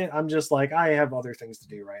against it. I'm just like, I have other things to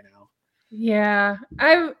do right now. Yeah.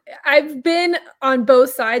 I've been on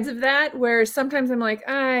both sides of that, where sometimes I'm like,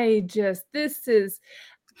 I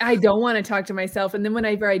don't want to talk to myself. And then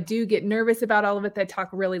whenever I do get nervous about all of it, I talk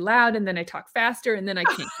really loud, and then I talk faster, and then I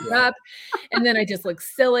can't keep up, and then I just look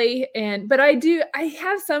silly. But I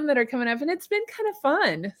have some that are coming up, and it's been kind of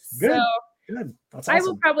fun. Good. So Good. That's awesome. I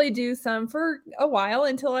will probably do some for a while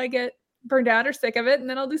until I get burned out or sick of it, and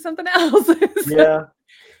then I'll do something else. Yeah.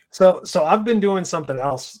 So I've been doing something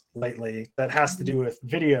else lately that has to do with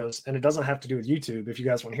videos, and it doesn't have to do with YouTube if you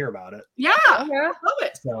guys want to hear about it. Yeah. I love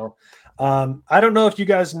it. So I don't know if you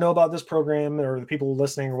guys know about this program or the people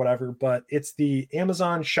listening or whatever, but it's the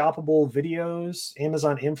Amazon shoppable videos,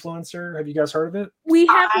 Amazon influencer. Have you guys heard of it? We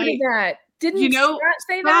have heard of that. Didn't Scott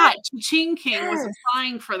say that? Ching King was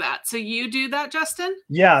applying for that. So you do that, Justin?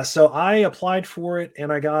 Yeah. So I applied for it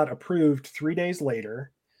and I got approved 3 days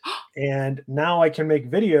later. And now I can make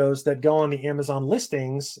videos that go on the Amazon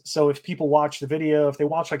listings. So if people watch the video, if they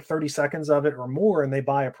watch like 30 seconds of it or more and they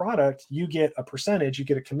buy a product, you get a percentage, you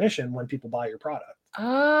get a commission when people buy your product.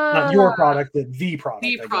 Not your product, the product.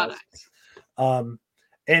 The product.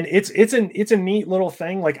 And it's a neat little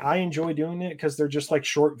thing. Like I enjoy doing it because they're just like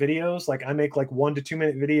short videos. Like I make like 1 to 2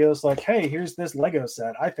 minute videos like, hey, here's this Lego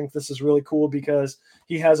set. I think this is really cool because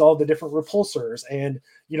he has all the different repulsors and,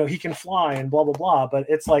 you know, he can fly and blah, blah, blah. But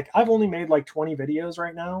it's like, I've only made like 20 videos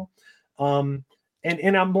right now. And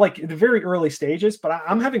I'm like in the very early stages, but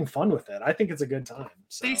I'm having fun with it. I think it's a good time.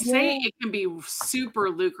 So. They say it can be super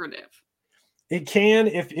lucrative. It can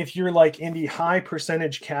if you're like in the high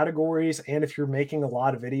percentage categories and if you're making a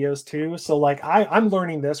lot of videos too. So like I'm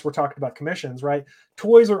learning this. We're talking about commissions, right?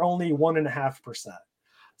 Toys are only 1.5%.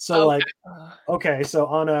 So like, okay, so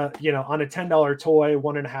on a $10 toy,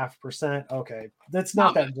 1.5%. Okay, that's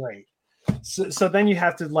not that great. So then you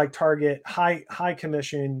have to like target high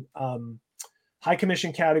commission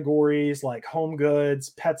categories like home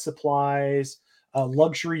goods, pet supplies,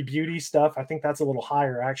 luxury beauty stuff. I think that's a little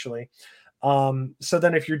higher actually. So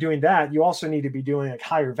then if you're doing that, you also need to be doing like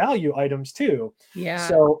higher value items too. Yeah.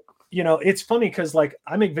 So, you know, it's funny because like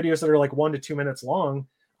I make videos that are like 1 to 2 minutes long.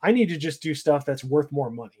 I need to just do stuff that's worth more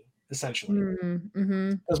money, essentially.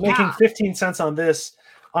 Because making 15 cents on this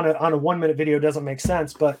on a 1 minute video doesn't make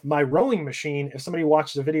sense. But my rowing machine, if somebody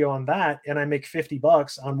watches a video on that and I make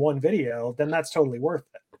 $50 on one video, then that's totally worth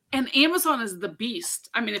it. And Amazon is the beast.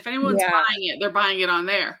 I mean, if anyone's buying it, they're buying it on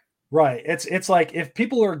there. Right. It's like if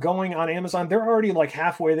people are going on Amazon, they're already like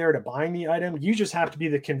halfway there to buying the item. You just have to be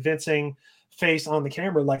the convincing face on the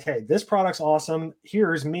camera. Like, hey, this product's awesome.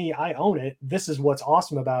 Here's me. I own it. This is what's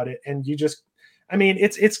awesome about it. And you just, I mean,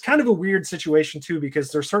 it's kind of a weird situation too, because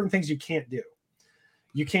there's certain things you can't do.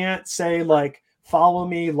 You can't say like, follow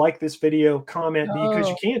me, like this video, comment, because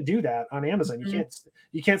you can't do that on Amazon.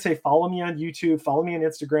 You can't say follow me on YouTube, follow me on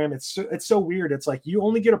Instagram. It's so weird. It's like you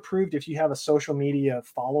only get approved if you have a social media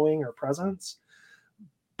following or presence.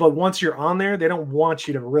 But once you're on there, they don't want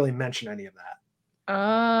you to really mention any of that.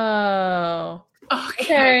 Oh,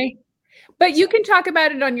 okay. But you can talk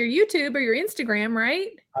about it on your YouTube or your Instagram, right?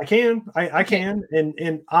 I can. I can.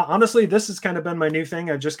 And honestly, this has kind of been my new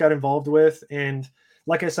thing I just got involved with. And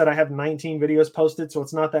like I said, I have 19 videos posted, so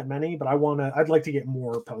it's not that many, but I'd like to get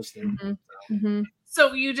more posted.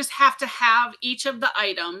 So you just have to have each of the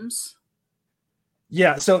items.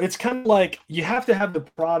 Yeah, so it's kind of like you have to have the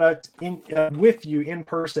product in with you in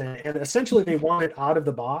person, and essentially they want it out of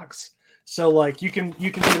the box. So like you can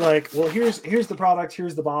be like, well, here's the product,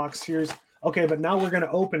 here's the box, okay, but now we're going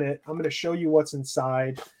to open it. I'm going to show you what's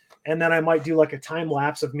inside. And then I might do like a time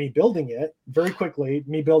lapse of me building it very quickly,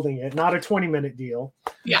 not a 20-minute deal.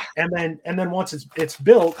 Yeah. And then once it's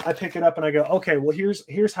built, I pick it up and I go, okay, well,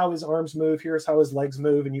 here's how his arms move. Here's how his legs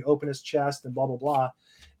move. And you open his chest and blah, blah, blah.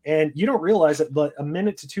 And you don't realize it, but a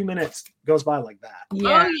minute to 2 minutes goes by like that.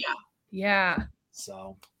 Yeah. Yeah.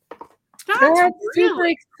 So that's super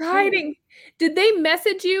exciting. Did they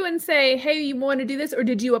message you and say, hey, you want to do this? Or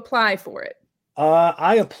did you apply for it?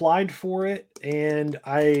 I applied for it, and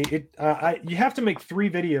you have to make 3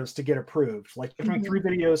 videos to get approved. Like you have to make 3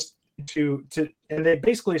 videos and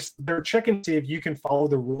they're checking to see if you can follow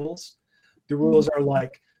the rules. The rules are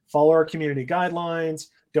like follow our community guidelines.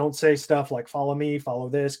 Don't say stuff like follow me, follow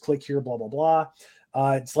this, click here, blah, blah, blah.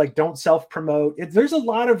 It's like, don't self-promote. There's a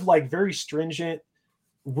lot of like very stringent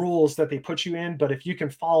rules that they put you in, but if you can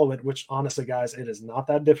follow it, which honestly, guys, it is not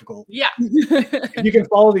that difficult. Yeah. If you can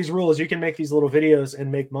follow these rules, you can make these little videos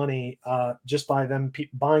and make money just by them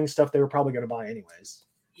buying stuff they were probably going to buy anyways.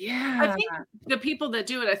 Yeah. I think the people that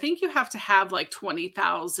do it, I think you have to have like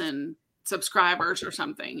 20,000 subscribers or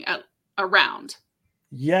something around.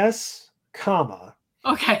 Yes, comma.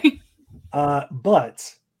 Okay.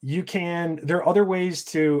 But you can, there are other ways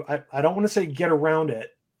to, I don't want to say get around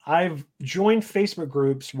it. I've joined Facebook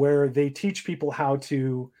groups where they teach people how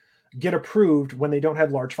to get approved when they don't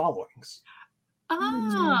have large followings.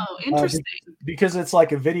 Oh, interesting. Because it's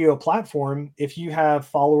like a video platform. If you have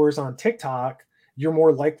followers on TikTok, you're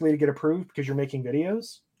more likely to get approved because you're making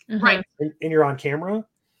videos, right? And you're on camera.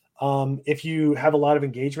 If you have a lot of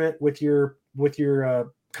engagement with your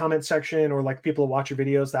comment section, or like people who watch your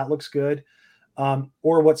videos, that looks good.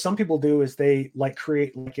 Or what some people do is they like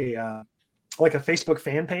create like a Facebook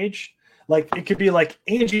fan page. Like it could be like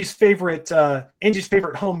Angie's favorite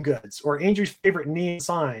home goods, or Angie's favorite neon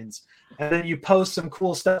signs. And then you post some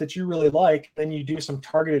cool stuff that you really like. Then you do some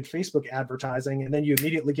targeted Facebook advertising, and then you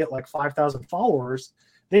immediately get like 5,000 followers.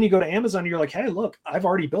 Then you go to Amazon and you're like, hey, look, I've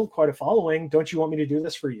already built quite a following. Don't you want me to do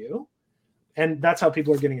this for you? And that's how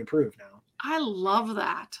people are getting approved now. I love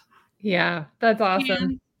that. Yeah, that's awesome.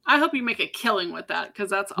 And I hope you make a killing with that, because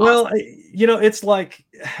that's awesome. Well, it's like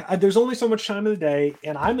there's only so much time of the day,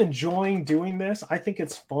 and I'm enjoying doing this. I think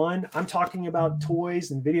it's fun. I'm talking about toys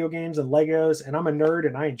and video games and Legos, and I'm a nerd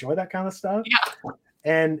and I enjoy that kind of stuff. Yeah.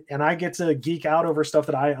 And I get to geek out over stuff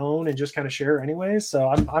that I own and just kind of share anyways.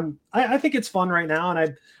 So I think it's fun right now,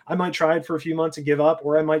 and I might try it for a few months and give up,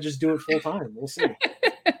 or I might just do it full time. We'll see.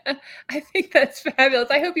 I think that's fabulous.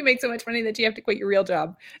 I hope you make so much money that you have to quit your real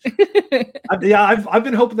job. I've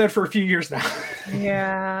been hoping that for a few years now.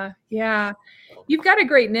 Yeah. You've got a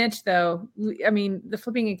great niche, though. I mean, the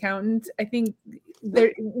flipping accountant. I think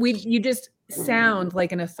you just sound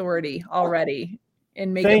like an authority already.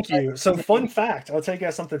 And make Thank you. So, fun fact, I'll tell you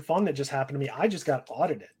guys something fun that just happened to me. I just got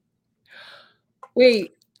audited.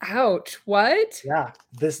 Wait, ouch! What? Yeah,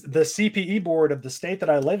 the CPE board of the state that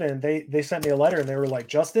I live in, they sent me a letter and they were like,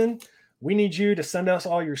 Justin, we need you to send us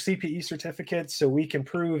all your CPE certificates so we can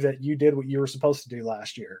prove that you did what you were supposed to do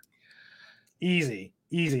last year. Easy.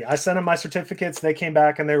 I sent them my certificates. They came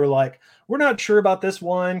back and they were like, we're not sure about this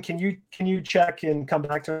one. Can you check and come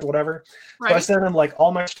back to us, whatever? Right. So I sent them like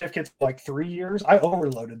all my certificates for like 3 years. I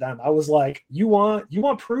overloaded them. I was like, you want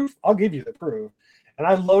proof? I'll give you the proof. And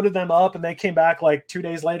I loaded them up, and they came back like 2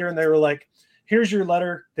 days later and they were like, here's your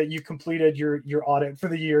letter that you completed your audit for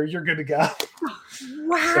the year. You're good to go.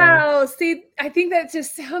 Wow. So, see, I think that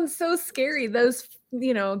just sounds so scary. Those,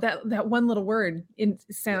 that one little word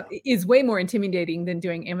is way more intimidating than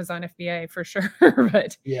doing Amazon FBA for sure.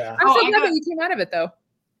 But yeah, I'm so glad that you came out of it, though.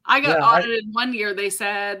 I got audited one year. They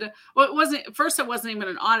said, well, it wasn't even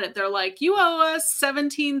an audit. They're like, you owe us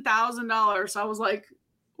 $17,000. I was like,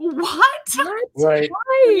 what? Right.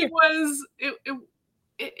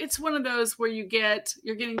 It's one of those where you're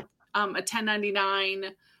getting a 1099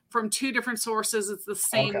 from two different sources. It's the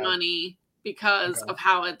same money because of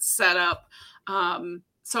how it's set up.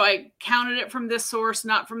 So I counted it from this source,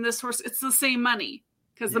 not from this source. It's the same money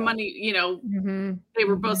because the money, they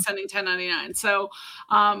were both sending 1099. So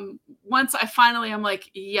once I'm like,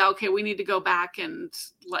 yeah, okay, we need to go back and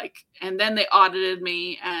then they audited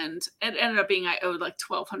me, and it ended up being I owed like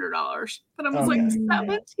 $1,200. But I was like,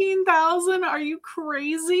 17,000? Are you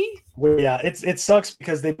crazy? Well, yeah, it sucks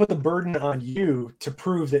because they put the burden on you to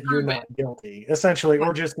prove that you're not guilty, essentially,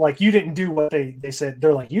 or just like you didn't do what they said.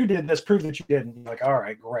 They're like, you did this, prove that you didn't. You're like, all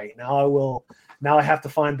right, great. Now I have to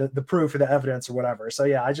find the proof or the evidence or whatever. So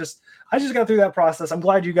yeah, I just got through that process. I'm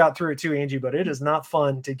glad you got through it too, Angie, but it is not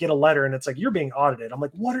fun to get a letter and it's like, you're being audited. I'm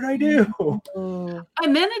like, what did I do?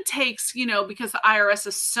 And then it takes, because the IRS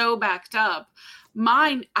is so backed up.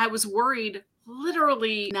 Mine, I was worried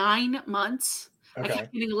literally 9 months. Okay. I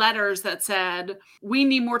kept getting letters that said, we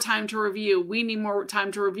need more time to review. We need more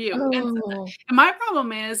time to review. And my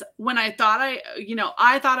problem is when I thought I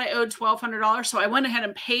owed $1,200. So I went ahead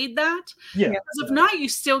and paid that. Yeah. Because if not, you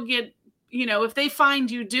still get, if they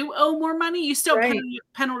find you do owe more money, you still pay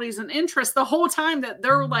penalties and interest the whole time that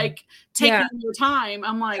they're like taking your time.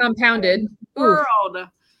 I'm like, compounded world.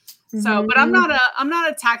 So, but I'm not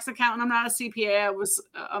a tax accountant. I'm not a CPA. I was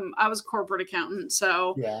a corporate accountant.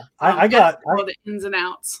 So yeah, I got all the ins and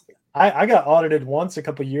outs. I got audited once a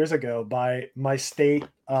couple of years ago by my state,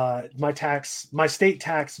 my state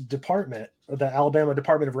tax department the Alabama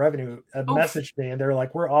Department of Revenue messaged me, and they're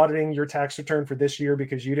like, "We're auditing your tax return for this year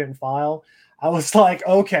because you didn't file." I was like,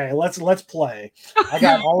 "Okay, let's play." I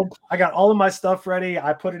got all of my stuff ready.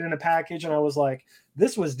 I put it in a package, and I was like,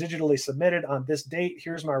 "This was digitally submitted on this date.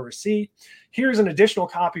 Here's my receipt. Here's an additional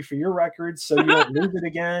copy for your records, so you don't lose it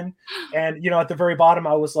again." And at the very bottom,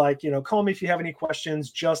 I was like, "Call me if you have any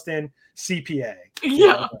questions. Justin, CPA."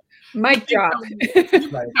 Yeah. Mic drop.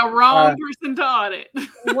 The wrong person to audit.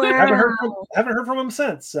 Wow. Haven't heard from him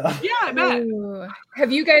since. So yeah, I bet. Ooh.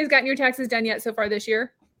 Have you guys gotten your taxes done yet so far this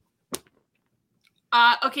year?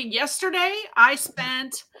 Okay, yesterday I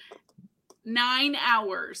spent 9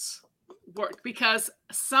 hours work because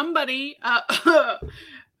somebody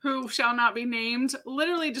who shall not be named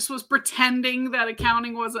literally just was pretending that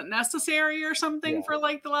accounting wasn't necessary or something for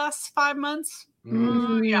like the last 5 months.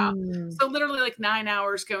 Yeah. So literally like 9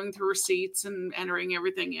 hours going through receipts and entering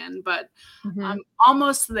everything in, but I'm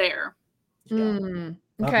almost there. Yeah.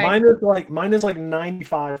 Okay. Mine is like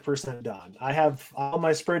 95% done. I have all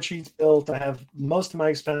my spreadsheets built. I have most of my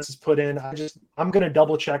expenses put in. I'm going to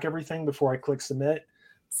double check everything before I click submit.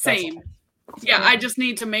 Same. Yeah. I just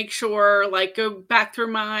need to make sure, like, go back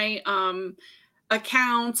through my,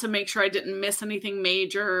 accounts and make sure I didn't miss anything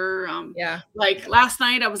major. Like last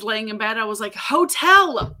night I was laying in bed. I was like,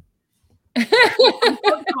 hotel.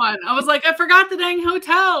 I was like, I forgot the dang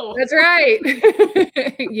hotel. That's right.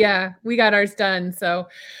 Yeah, we got ours done. So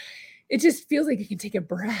it just feels like you can take a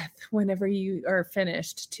breath whenever you are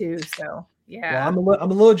finished too. So yeah. Well, I'm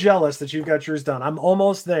a little jealous that you've got yours done. I'm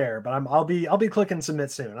almost there, but I'll be clicking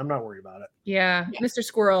submit soon. I'm not worried about it. Yeah. Mr.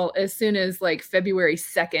 Squirrel, as soon as like February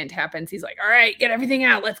 2nd happens, he's like, all right, get everything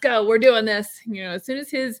out. Let's go. We're doing this. As soon as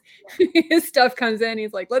his stuff comes in,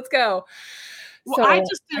 he's like, let's go. Well, so I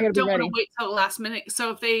just don't want to wait till the last minute.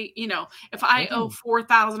 So if they, if I owe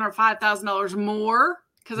 $4,000 or $5,000 more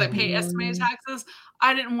because I pay estimated taxes,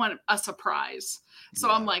 I didn't want a surprise. So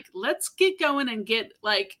I'm like, let's get going and get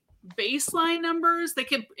like baseline numbers. They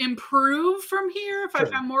could improve from here if I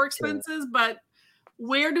found more expenses, but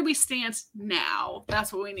where do we stand now?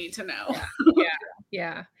 That's what we need to know.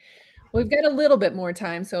 Yeah. We've got a little bit more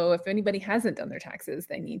time, so if anybody hasn't done their taxes,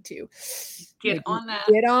 they need to get on that.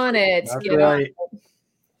 Get on it. That's get right. on it.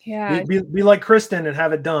 Yeah. Be like Kristen and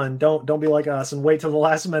have it done. Don't be like us and wait till the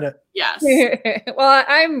last minute. Yes. Well,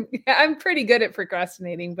 I'm pretty good at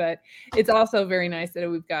procrastinating, but it's also very nice that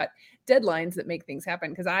we've got deadlines that make things happen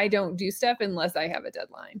because I don't do stuff unless I have a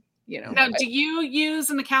deadline. Now, do you use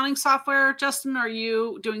an accounting software, Justin? Or are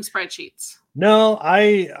you doing spreadsheets? No,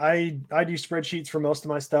 I do spreadsheets for most of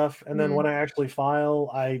my stuff, and then when I actually file,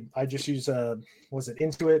 I just use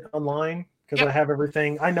Intuit Online because I have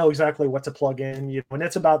everything. I know exactly what to plug in, and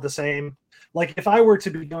it's about the same. Like if I were to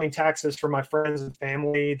be doing taxes for my friends and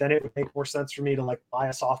family, then it would make more sense for me to like buy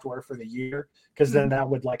a software for the year because then that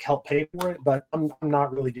would like help pay for it. But I'm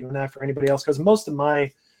not really doing that for anybody else because all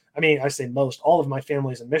of my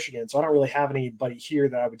family's in Michigan, so I don't really have anybody here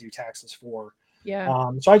that I would do taxes for.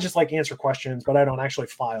 Yeah. So I just like answer questions, but I don't actually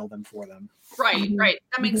file them for them. Right.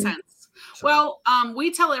 That makes sense. So. Well,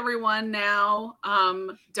 we tell everyone now,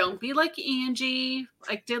 don't be like Angie,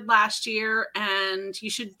 like did last year, and you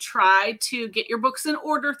should try to get your books in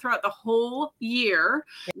order throughout the whole year.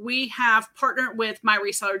 We have partnered with My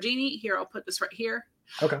Reseller Genie. Here, I'll put this right here.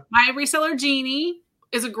 Okay. My Reseller Genie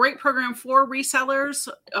is a great program for resellers,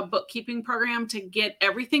 a bookkeeping program to get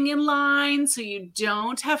everything in line so you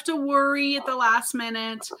don't have to worry at the last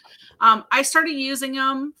minute. I started using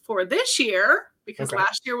them for this year because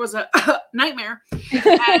last year was a nightmare.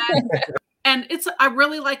 And I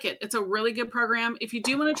really like it. It's a really good program. If you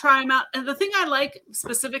do want to try them out. And the thing I like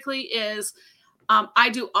specifically is I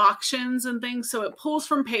do auctions and things. So it pulls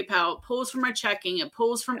from PayPal, it pulls from my checking, it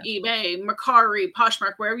pulls from eBay, Mercari,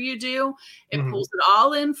 Poshmark, wherever you do, it pulls it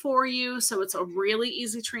all in for you. So it's a really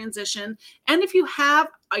easy transition. And if you have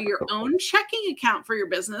your own checking account for your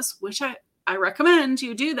business, which I recommend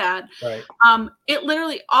you do that. Right. It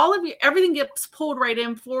literally, everything gets pulled right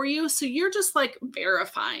in for you. So you're just like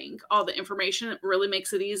verifying all the information. It really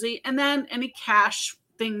makes it easy. And then any cash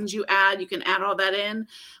things you add, you can add all that in,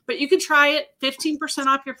 but you can try it 15%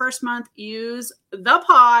 off your first month. Use the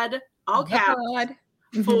pod, all caps,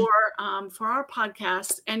 for our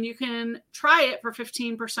podcast, and you can try it for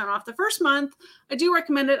 15% off the first month. I do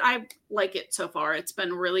recommend it. I like it so far. It's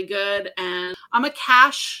been really good, and I'm a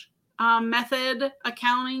cash method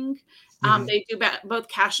accounting. They do both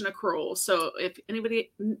cash and accrual. So if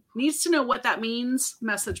anybody needs to know what that means,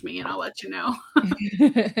 message me and I'll let you know.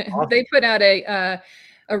 They put out a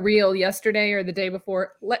reel yesterday or the day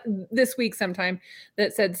before this week sometime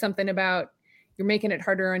that said something about you're making it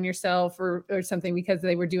harder on yourself or something because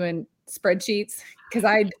they were doing spreadsheets because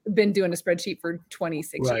I'd been doing a spreadsheet for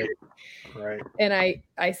 26 years. Right. And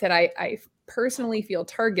I said, I personally feel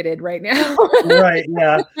targeted right now. Right.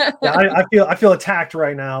 Yeah. I feel attacked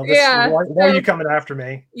right now. Why are you coming after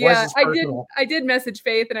me? Yeah, I did message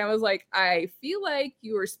Faith and I was like, I feel like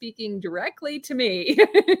you are speaking directly to me.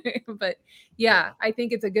 But yeah, I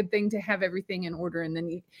think it's a good thing to have everything in order, and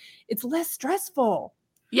then it's less stressful.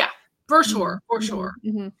 Yeah, for sure. For sure.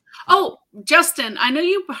 Mm-hmm. Oh, Justin, I know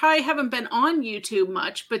you probably haven't been on YouTube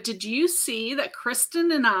much, but did you see that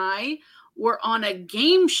Kristen and I were on a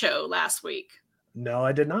game show last week? No,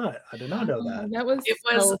 I did not. I did not know that. It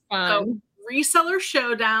was so fun. Reseller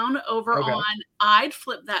Showdown over on I'd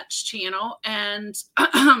Flip That's channel, and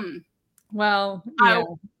well, yeah.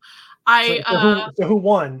 So who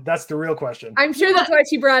won? That's the real question. I'm sure that's why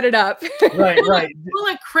she brought it up. Right. We'll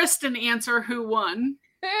let Kristen answer who won.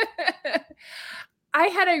 I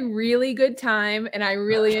had a really good time and I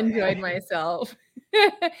really enjoyed myself.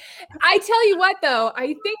 I tell you what, though, I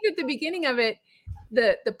think at the beginning of it,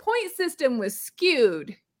 the point system was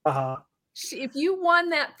skewed. If you won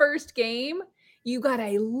that first game, you got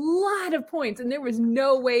a lot of points, and there was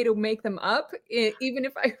no way to make them up, even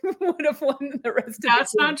if I would have won the rest of it.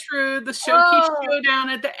 That's not true. The showdown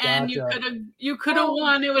at the end, you could have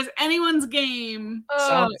won. It was anyone's game.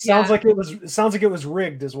 Sounds like it was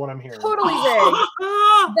rigged, is what I'm hearing. Totally rigged.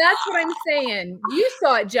 That's what I'm saying. You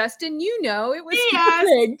saw it, Justin. You know it was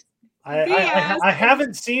rigged. I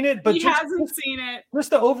haven't seen it, but he hasn't seen it. Just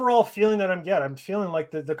the overall feeling that I'm feeling like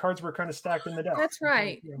the cards were kind of stacked in the deck. That's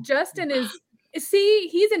right. Justin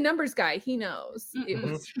he's a numbers guy. He knows.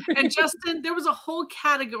 And Justin, there was a whole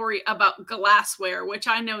category about glassware, which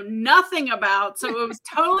I know nothing about. So it was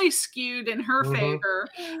totally skewed in her favor.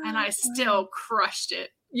 And I still crushed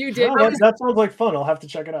it. You did. That sounds like fun. I'll have to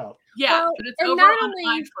check it out. Yeah, but it's over on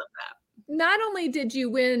I'd Flip That. Not only did you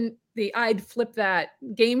win the I'd Flip That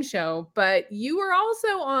game show, but you were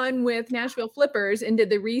also on with Nashville Flippers and did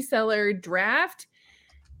the reseller draft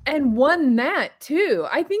and won that too.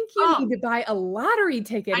 I think you need to buy a lottery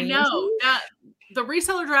ticket. I know. The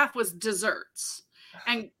reseller draft was desserts.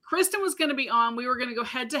 And Kristen was going to be on. We were going to go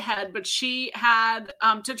head to head, but she had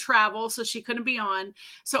to travel, so she couldn't be on.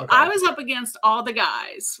 So I was up against all the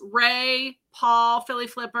guys, Ray, Paul, Philly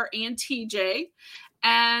Flipper, and TJ.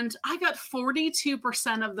 And I got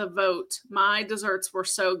 42% of the vote. My desserts were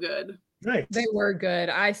so good. Right. They were good.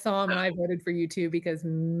 I saw them and I voted for you too because,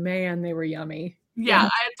 man, they were yummy. Yeah, I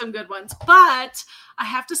had some good ones. But I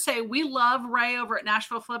have to say, we love Ray over at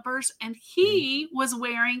Nashville Flippers, and he was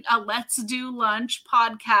wearing a Let's Do Lunch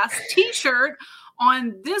podcast t-shirt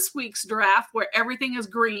on this week's draft where everything is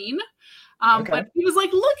green. But he was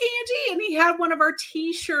like, look, Angie, and he had one of our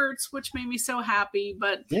t-shirts, which made me so happy.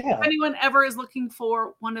 But if anyone ever is looking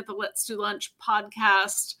for one of the Let's Do Lunch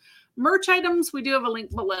podcast merch items, we do have a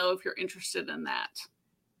link below if you're interested in that.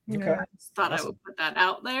 Okay. I just thought I would put that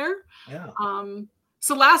out there. Yeah.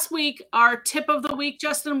 So last week, our tip of the week,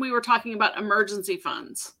 Justin, we were talking about emergency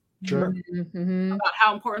funds. Sure. About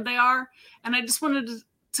how important they are. And I just wanted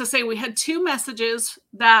to say we had two messages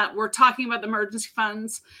that were talking about the emergency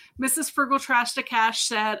funds. Mrs. Frugal Trash to Cash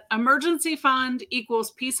said, emergency fund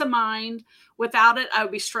equals peace of mind. Without it, I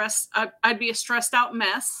would be stressed. I'd be a stressed out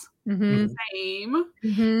mess. Same.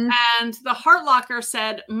 And the Heart Locker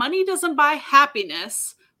said, money doesn't buy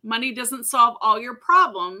happiness. Money doesn't solve all your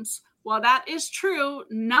problems. While that is true,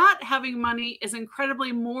 not having money is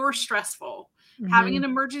incredibly more stressful. Having an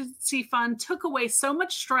emergency fund took away so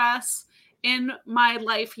much stress in my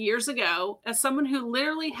life years ago as someone who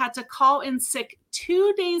literally had to call in sick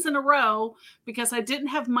 2 days in a row because I didn't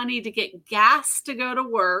have money to get gas to go to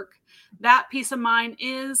work. That peace of mind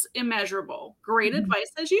is immeasurable. Great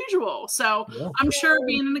advice as usual. So I'm sure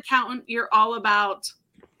being an accountant, you're all about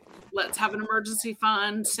let's have an emergency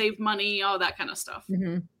fund, save money, all that kind of stuff.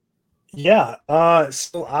 Yeah.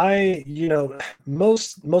 So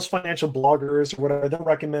most financial bloggers or whatever, they'll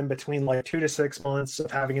recommend between like 2 to 6 months of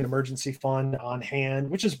having an emergency fund on hand,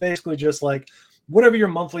 which is basically just like whatever your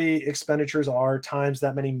monthly expenditures are times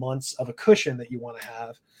that many months of a cushion that you want to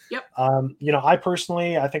have. Yep. I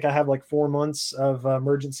personally, I think I have like 4 months of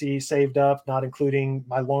emergency saved up, not including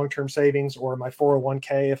my long-term savings or my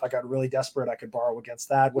 401k. If I got really desperate, I could borrow against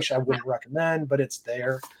that, which I wouldn't recommend, but it's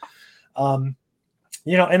there. And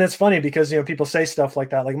it's funny because, people say stuff like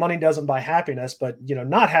that, like money doesn't buy happiness, but,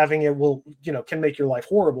 not having it will, can make your life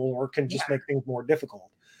horrible or can just make things more difficult.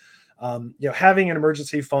 Having an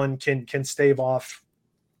emergency fund can stave off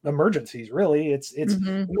emergencies. Really. It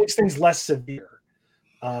makes things less severe.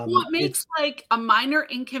 Well, it makes like a minor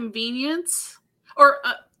inconvenience or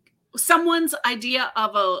someone's idea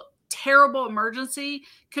of terrible emergency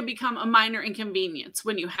could become a minor inconvenience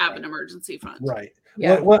when you have an emergency fund. Right.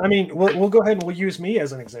 Yeah. Well, I mean, we'll go ahead and we'll use me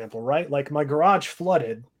as an example, right? Like my garage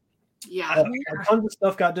flooded. Yeah. A ton of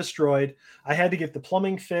stuff got destroyed. I had to get the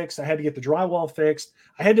plumbing fixed. I had to get the drywall fixed.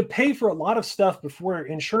 I had to pay for a lot of stuff before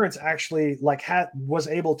insurance actually was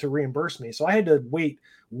able to reimburse me. So I had to wait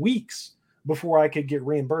weeks before I could get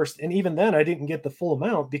reimbursed. And even then I didn't get the full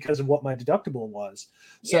amount because of what my deductible was.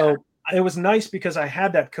 So it was nice because I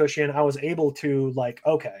had that cushion. I was able to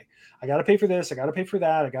okay, I got to pay for this. I got to pay for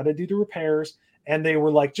that. I got to do the repairs. And they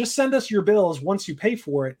were like, just send us your bills once you pay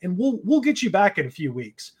for it. And we'll get you back in a few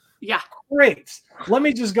weeks. Yeah. Great. Let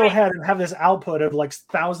me just go ahead and have this output of like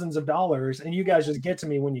thousands of dollars, and you guys just get to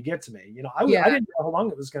me when you get to me. I didn't know how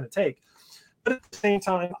long it was going to take. But at the same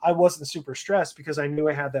time, I wasn't super stressed because I knew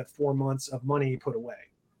I had that 4 months of money put away.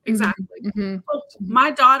 Exactly. Mm-hmm. Well,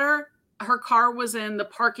 my daughter, her car was in the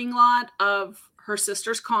parking lot of her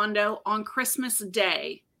sister's condo on Christmas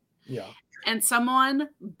Day. Yeah. And someone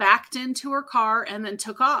backed into her car and then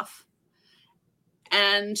took off.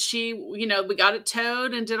 And she, we got it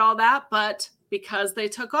towed and did all that. But because they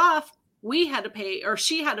took off, she had to pay a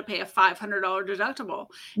 $500 deductible.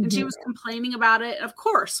 And she was complaining about it. Of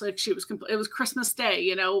course, it was Christmas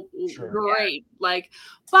Day, Sure. great.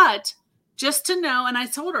 But just to know, and I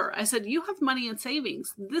told her, I said, you have money in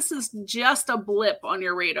savings. This is just a blip on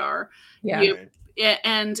your radar. Yeah.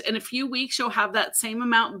 And in a few weeks, you'll have that same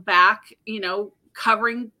amount back,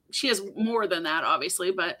 covering. She has more than that,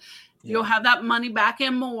 obviously, but you'll have that money back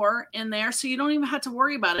and more in there. So you don't even have to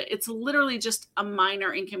worry about it. It's literally just a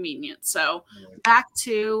minor inconvenience. So back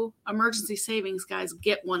to emergency savings, guys,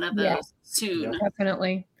 get one of those soon.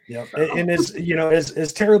 Definitely. Yeah. And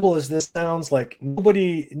as terrible as this sounds, like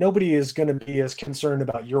nobody is going to be as concerned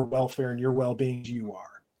about your welfare and your well-being as you are.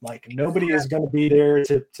 Like nobody is going to be there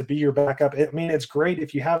to be your backup. I mean, it's great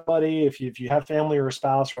if you have buddy, if you have family or a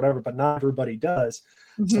spouse, whatever, but not everybody does.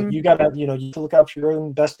 So you got to, you have to look out for your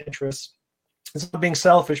own best interests. It's not being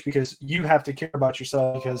selfish because you have to care about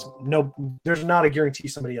yourself because there's not a guarantee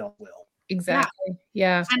somebody else will. Exactly.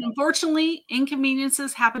 Yeah. And unfortunately,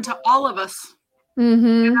 inconveniences happen to all of us.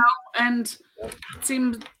 Mm-hmm. And it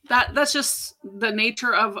seems that's just the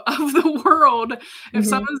nature of the world. If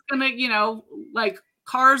someone's gonna,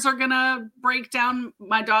 cars are gonna break down.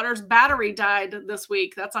 My daughter's battery died this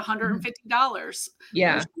week. That's $150.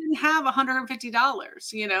 Yeah. She didn't have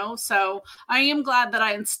 $150, so I am glad that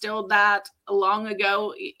I instilled that long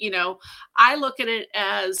ago. I look at it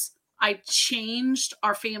as I changed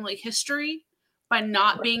our family history by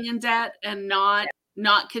not being in debt and not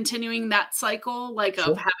continuing that cycle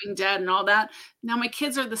of having debt and all that. Now my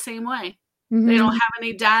kids are the same way. They don't have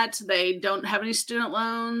any debt. They don't have any student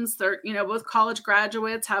loans. They're, both college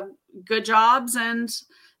graduates, have good jobs, and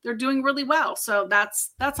they're doing really well. So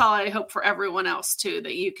that's all I hope for everyone else too,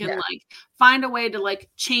 that you can find a way to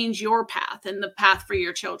change your path and the path for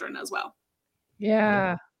your children as well.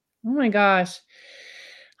 Yeah. Oh my gosh.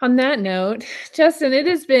 On that note, Justin, it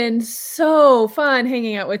has been so fun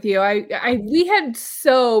hanging out with you. We had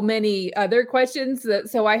so many other questions,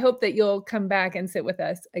 so I hope that you'll come back and sit with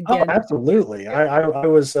us again. Oh, absolutely. I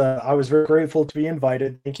was very grateful to be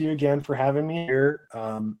invited. Thank you again for having me here.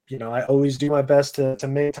 I always do my best to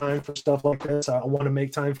make time for stuff like this. I want to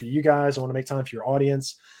make time for you guys. I want to make time for your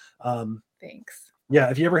audience. Thanks. Yeah,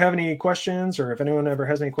 if you ever have any questions or if anyone ever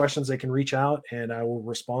has any questions, they can reach out and I will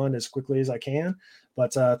respond as quickly as I can.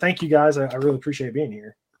 But thank you guys. I really appreciate being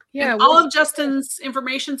here. Yeah, all of Justin's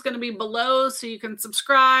information is going to be below, so you can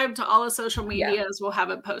subscribe to all the social medias. We'll have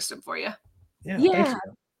it posted for you. Yeah.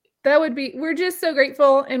 That would be, we're just so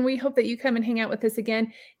grateful, and we hope that you come and hang out with us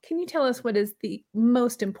again. Can you tell us what is the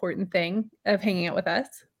most important thing of hanging out with us?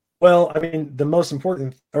 Well, I mean, the most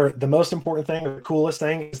important thing, or the coolest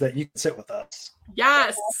thing is that you can sit with us.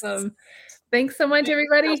 Yes. Awesome. Thanks so much,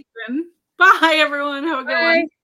 everybody. Bye, everyone. Have a good one.